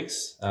a couple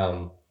weeks.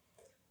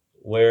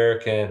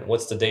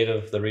 What's the date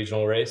of the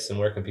regional race, and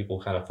where can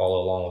people kind of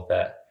follow along with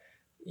that?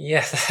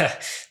 Yeah,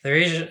 the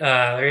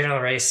regional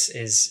race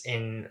is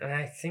in,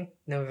 I think,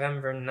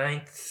 November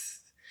 9th.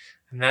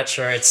 I'm not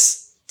sure.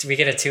 We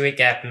get a 2-week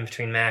gap in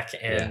between MAC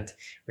and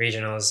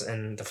regionals,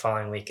 and the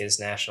following week is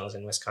nationals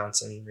in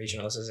Wisconsin.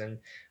 Regionals is in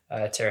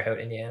Terre Haute,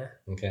 Indiana.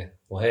 Okay.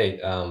 Well,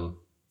 hey,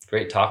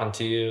 great talking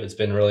to you. It's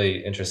been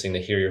really interesting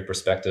to hear your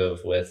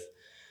perspective with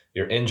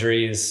your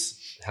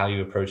injuries, how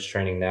you approach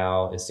training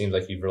now. It seems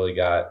like you've really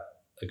got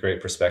a great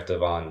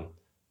perspective on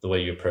the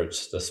way you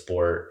approach the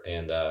sport,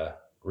 and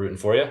rooting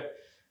for you,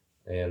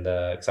 and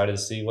excited to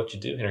see what you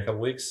do here in a couple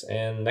weeks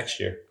and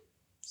next year.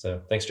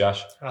 So thanks,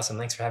 Josh. Awesome.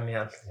 Thanks for having me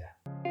on. Yeah.